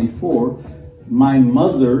 1924. My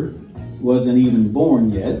mother wasn't even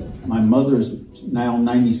born yet. My mother is now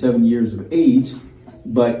 97 years of age,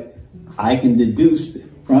 but I can deduce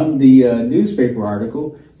from the newspaper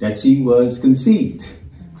article that she was conceived.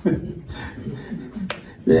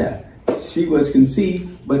 Yeah, she was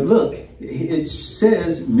conceived. But look, it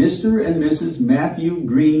says Mr. and Mrs. Matthew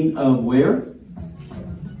Green of where?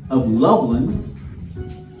 Of Loveland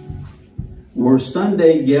were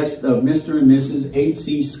Sunday guests of Mr. and Mrs.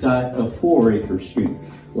 H.C. Scott of 4 Acre Street.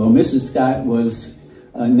 Well, Mrs. Scott was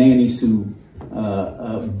Nanny Sue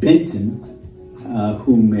Benton,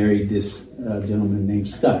 who married this gentleman named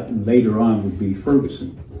Scott, and later on would be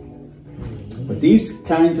Ferguson. But these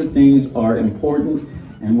kinds of things are important,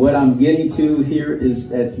 and what I'm getting to here is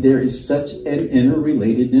that there is such an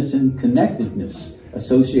interrelatedness and connectedness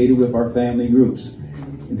associated with our family groups.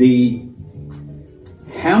 The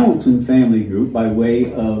Hamilton family group, by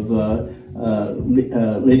way of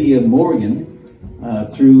Lydia Morgan,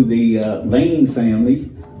 through the Lane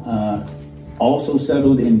family, also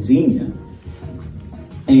settled in Xenia.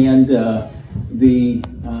 And the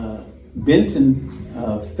Benton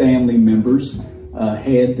family members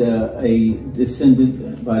had a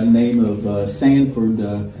descendant by the name of Sanford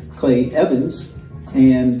Clay Evans,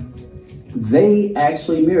 and they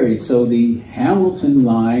actually married. So the Hamilton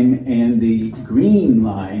line and the Green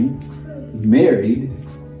line married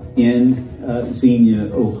in Xenia,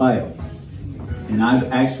 Ohio. And I've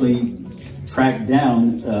actually tracked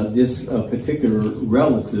down this particular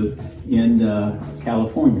relative in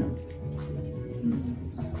California.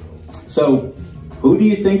 So, who do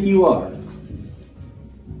you think you are?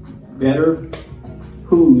 Better,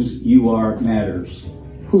 whose you are matters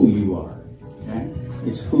who you are. Okay?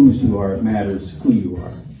 It's whose you are matters who you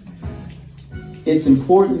are. It's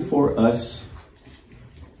important for us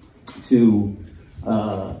to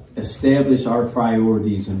establish our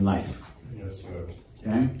priorities in life. Yes, sir.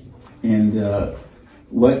 Okay? And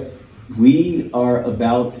what we are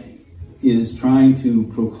about is trying to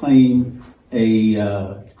proclaim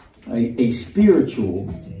a spiritual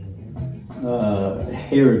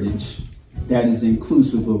heritage that is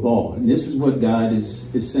inclusive of all. And this is what God is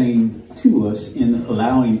saying to us in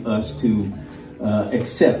allowing us to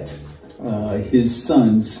accept his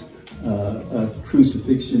son's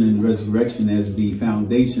crucifixion and resurrection as the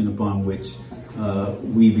foundation upon which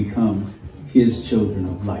we become his children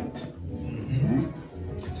of light. Okay?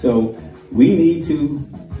 So we need to,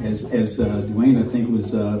 as Dwayne I think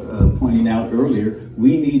was pointing out earlier,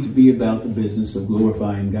 we need to be about the business of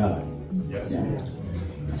glorifying God. Yes.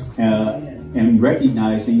 Okay? And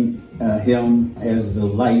recognizing him as the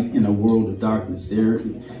light in a world of darkness.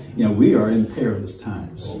 We are in perilous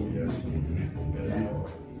times. Oh, yes. Okay?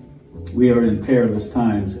 We are in perilous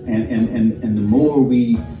times, and the more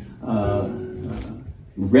we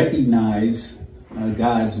recognize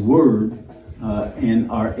God's word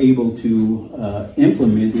and are able to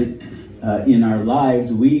implement it in our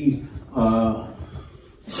lives, we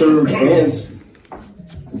serve as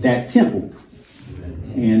that temple.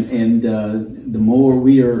 And the more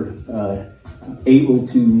we are able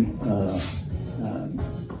to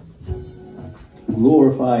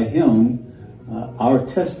glorify him, our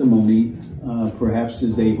testimony perhaps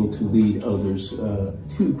is able to lead others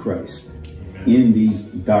to Christ in these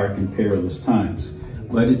dark and perilous times.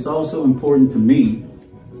 But it's also important to me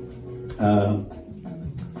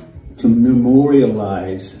to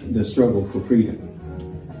memorialize the struggle for freedom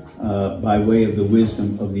by way of the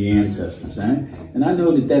wisdom of the ancestors. And I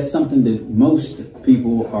know that that's something that most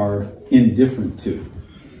people are indifferent to,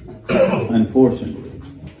 unfortunately.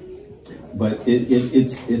 But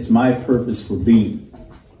it's my purpose for being.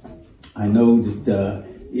 I know that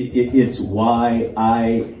it's why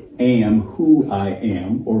I am who I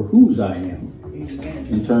am, or whose I am,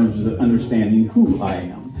 in terms of understanding who I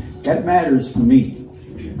am. That matters to me.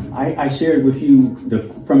 I shared with you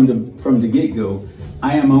from the get-go,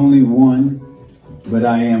 I am only one, but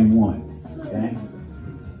I am one. Okay?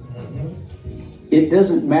 It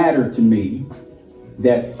doesn't matter to me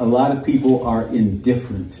that a lot of people are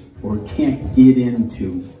indifferent or can't get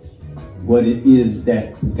into what it is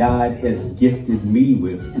that God has gifted me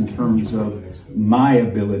with in terms of my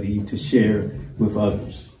ability to share with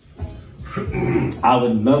others. I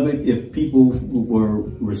would love it if people were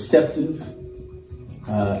receptive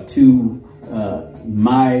to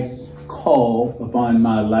my call upon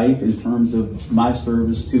my life in terms of my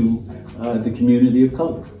service to the community of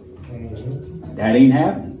color. That ain't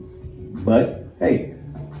happening. But hey,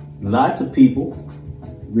 lots of people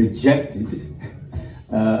rejected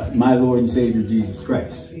my Lord and Savior Jesus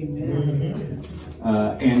Christ.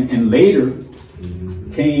 And later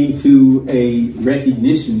came to a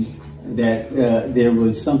recognition that there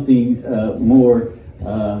was something more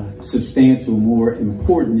substantial, more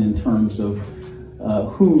important in terms of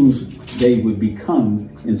who they would become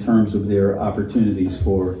in terms of their opportunities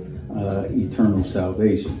for eternal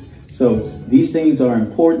salvation. So these things are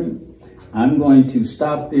important. I'm going to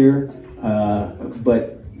stop there,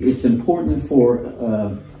 but it's important for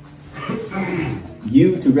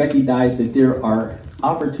you to recognize that there are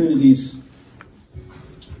opportunities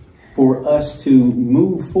for us to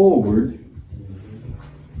move forward.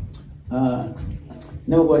 You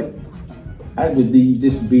know what? I would be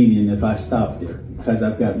disobedient if I stopped there, because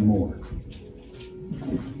I've got more.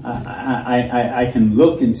 I can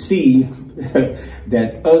look and see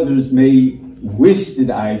that others may wish that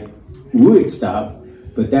I would stop,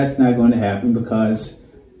 but that's not going to happen, because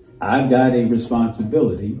I've got a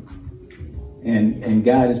responsibility, and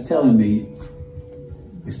God is telling me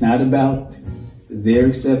it's not about their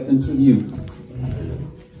acceptance of you.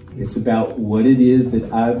 It's about what it is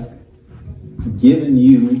that I've given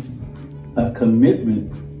you a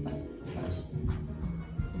commitment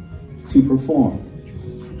to perform.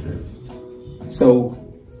 So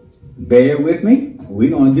bear with me.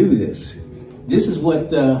 We're going to do this. This is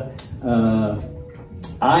what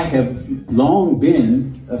I have long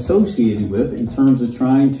been associated with in terms of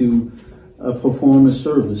trying to perform a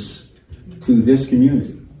service to this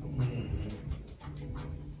community.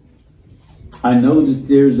 I know that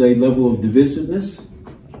there's a level of divisiveness.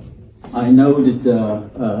 I know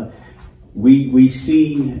that we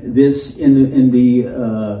see this in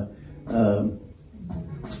the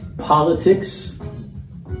politics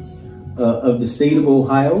of the state of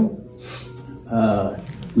Ohio.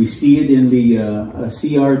 We see it in the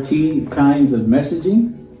CRT kinds of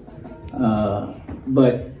messaging.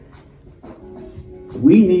 But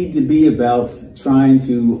we need to be about trying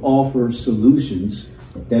to offer solutions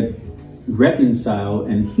that reconcile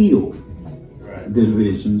and heal the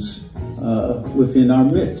divisions within our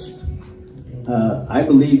midst. I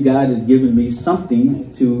believe God has given me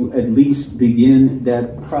something to at least begin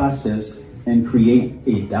that process and create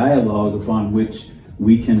a dialogue upon which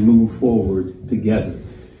we can move forward together.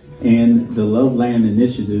 And the Loveland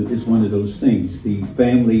Initiative is one of those things. The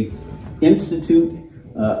Family Institute,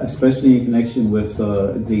 especially in connection with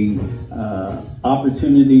the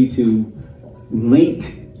opportunity to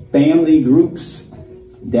link family groups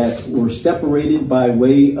that were separated by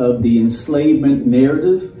way of the enslavement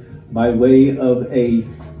narrative, by way of a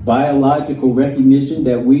biological recognition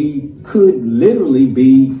that we could literally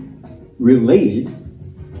be related,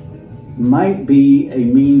 might be a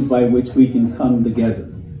means by which we can come together.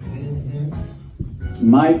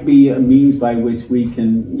 Might be a means by which we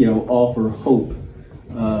can, offer hope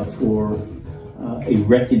for a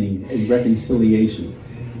reckoning, a reconciliation.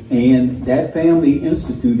 And that Family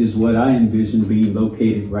Institute is what I envision being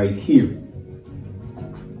located right here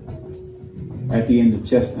at the end of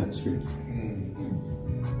Chestnut Street.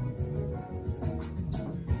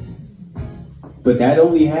 But that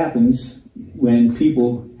only happens when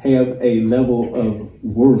people have a level of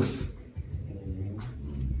worth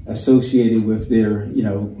associated with their,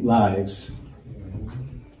 lives,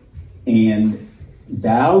 and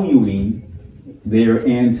valuing their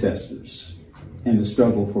ancestors and the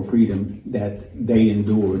struggle for freedom that they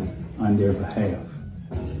endured on their behalf.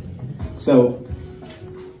 So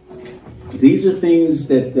these are things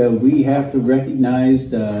that we have to recognize.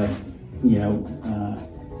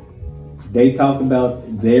 They talk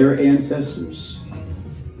about their ancestors.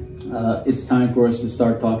 It's time for us to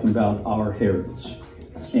start talking about our heritage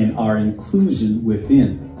and our inclusion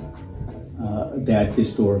within that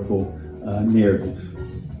historical narrative.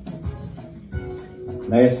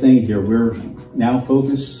 Last thing here, we're now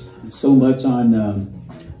focused so much on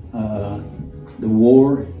the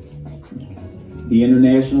war, the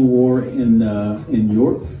international war in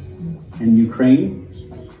Europe and Ukraine.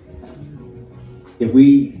 If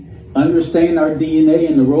we understand our DNA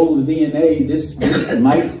and the role of DNA, this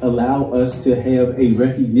might allow us to have a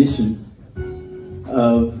recognition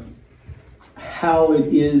of how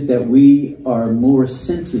it is that we are more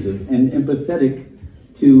sensitive and empathetic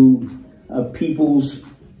to people's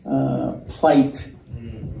plight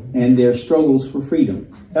and their struggles for freedom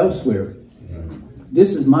elsewhere.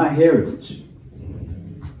 This is my heritage.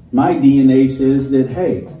 My DNA says that,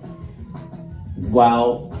 hey,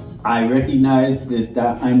 while I recognize that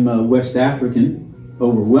I'm West African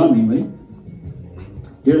overwhelmingly,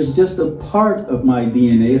 there's just a part of my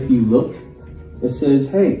DNA, if you look, that says,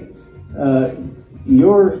 hey,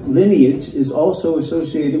 your lineage is also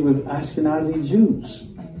associated with Ashkenazi Jews.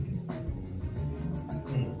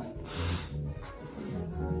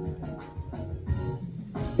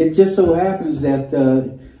 It just so happens that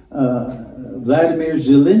Vladimir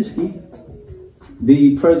Zelensky,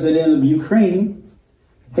 the president of Ukraine,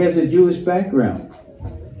 has a Jewish background.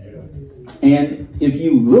 And if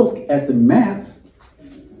you look at the map,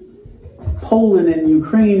 Poland and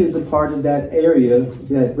Ukraine is a part of that area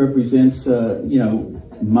that represents,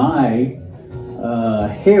 my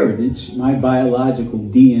heritage, my biological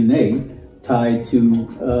DNA tied to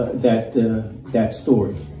that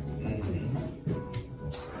story.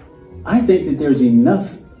 I think that there's enough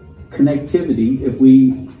connectivity if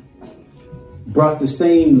we brought the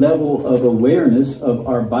same level of awareness of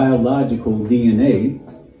our biological DNA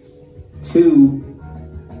to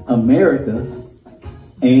America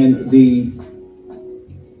and the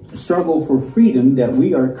struggle for freedom that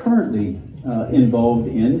we are currently involved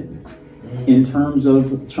in terms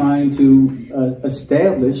of trying to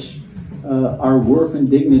establish our worth and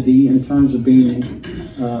dignity in terms of being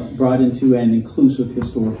brought into an inclusive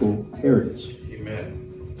historical heritage. Amen.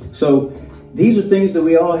 So these are things that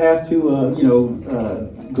we all have to,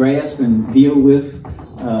 grasp and deal with.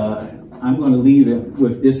 I'm going to leave it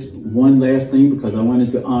with this one last thing because I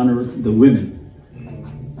wanted to honor the women,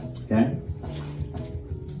 okay?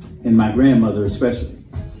 And my grandmother especially.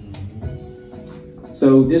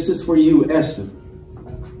 So this is for you, Esther.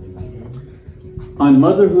 On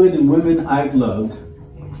motherhood and women I've loved,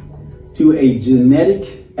 to a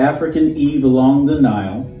genetic African Eve along the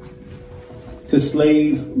Nile, to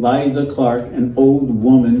slave Liza Clark, an old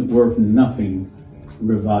woman worth nothing,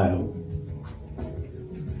 reviled.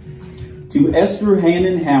 To Esther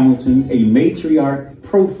Hannon Hamilton, a matriarch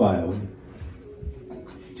profiled.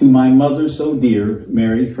 To my mother so dear,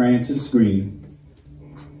 Mary Frances Green.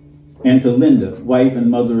 And to Linda, wife and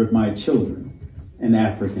mother of my children, an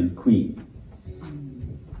African queen.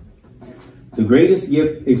 The greatest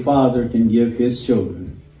gift a father can give his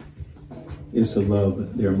children is to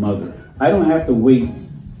love their mother. I don't have to wait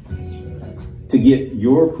to get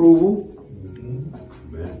your approval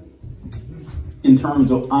in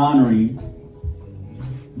terms of honoring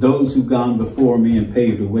those who've gone before me and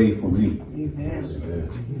paved the way for me.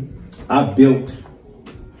 I built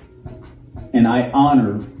and I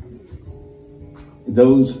honor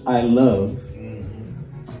those I love.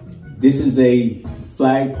 This is a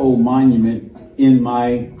flagpole monument in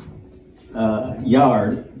my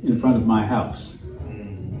yard in front of my house.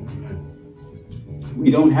 We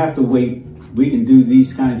don't have to wait. We can do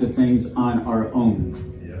these kinds of things on our own.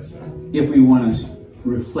 Yes, sir. If we want to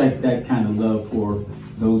reflect that kind of love for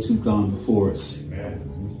those who've gone before us. Amen.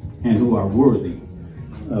 And who are worthy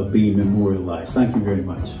of being memorialized. Thank you very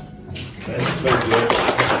much. That's so good.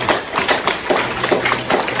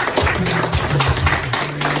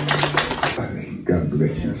 God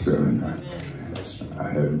bless you, son. I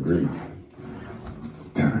had a great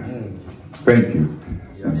time. Thank you.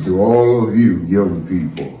 And to all of you young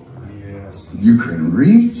people, Yes. you can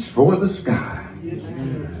reach for the sky.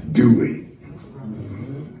 Do it.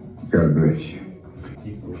 God bless you.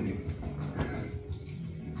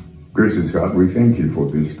 Gracious God, we thank you for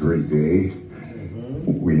this great day.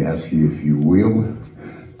 We ask you, if you will,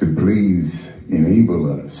 to please enable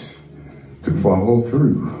us to follow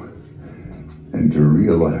through and to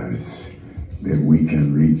realize that we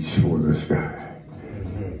can reach for the sky.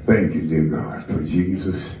 Thank you, dear God, for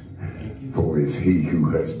Jesus, for it's he who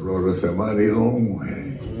has brought us a mighty long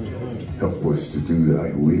way. Help us to do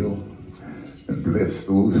thy will, and bless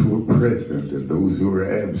those who are present and those who are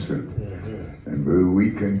absent. And may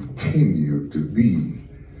we continue to be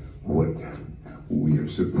what we are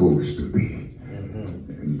supposed to be.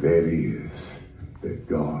 And that is that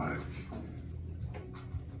God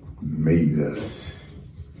made us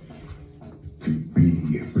to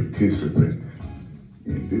be a participant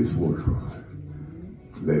in this world.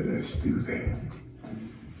 Let us do that.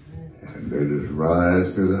 And let us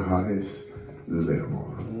rise to the highest level.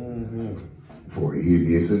 For it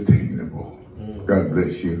is attainable. God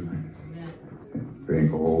bless you. And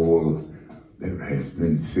thank all that has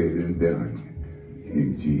been said and done.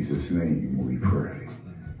 In Jesus' name we pray.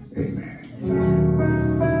 Amen.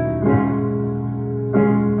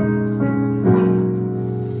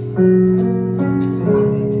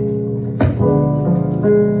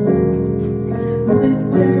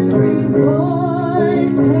 Lift every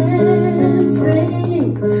voice and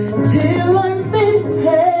sing till earth and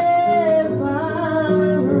heaven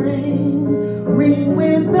ring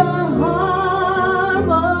with the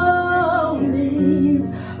harmonies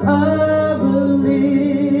of liberty.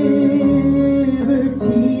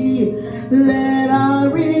 Let our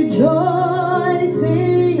rejoicing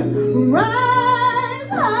rise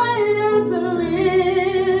high as the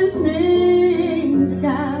listening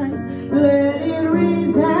skies. Let it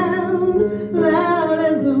resound loud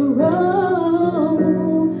as the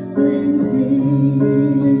see.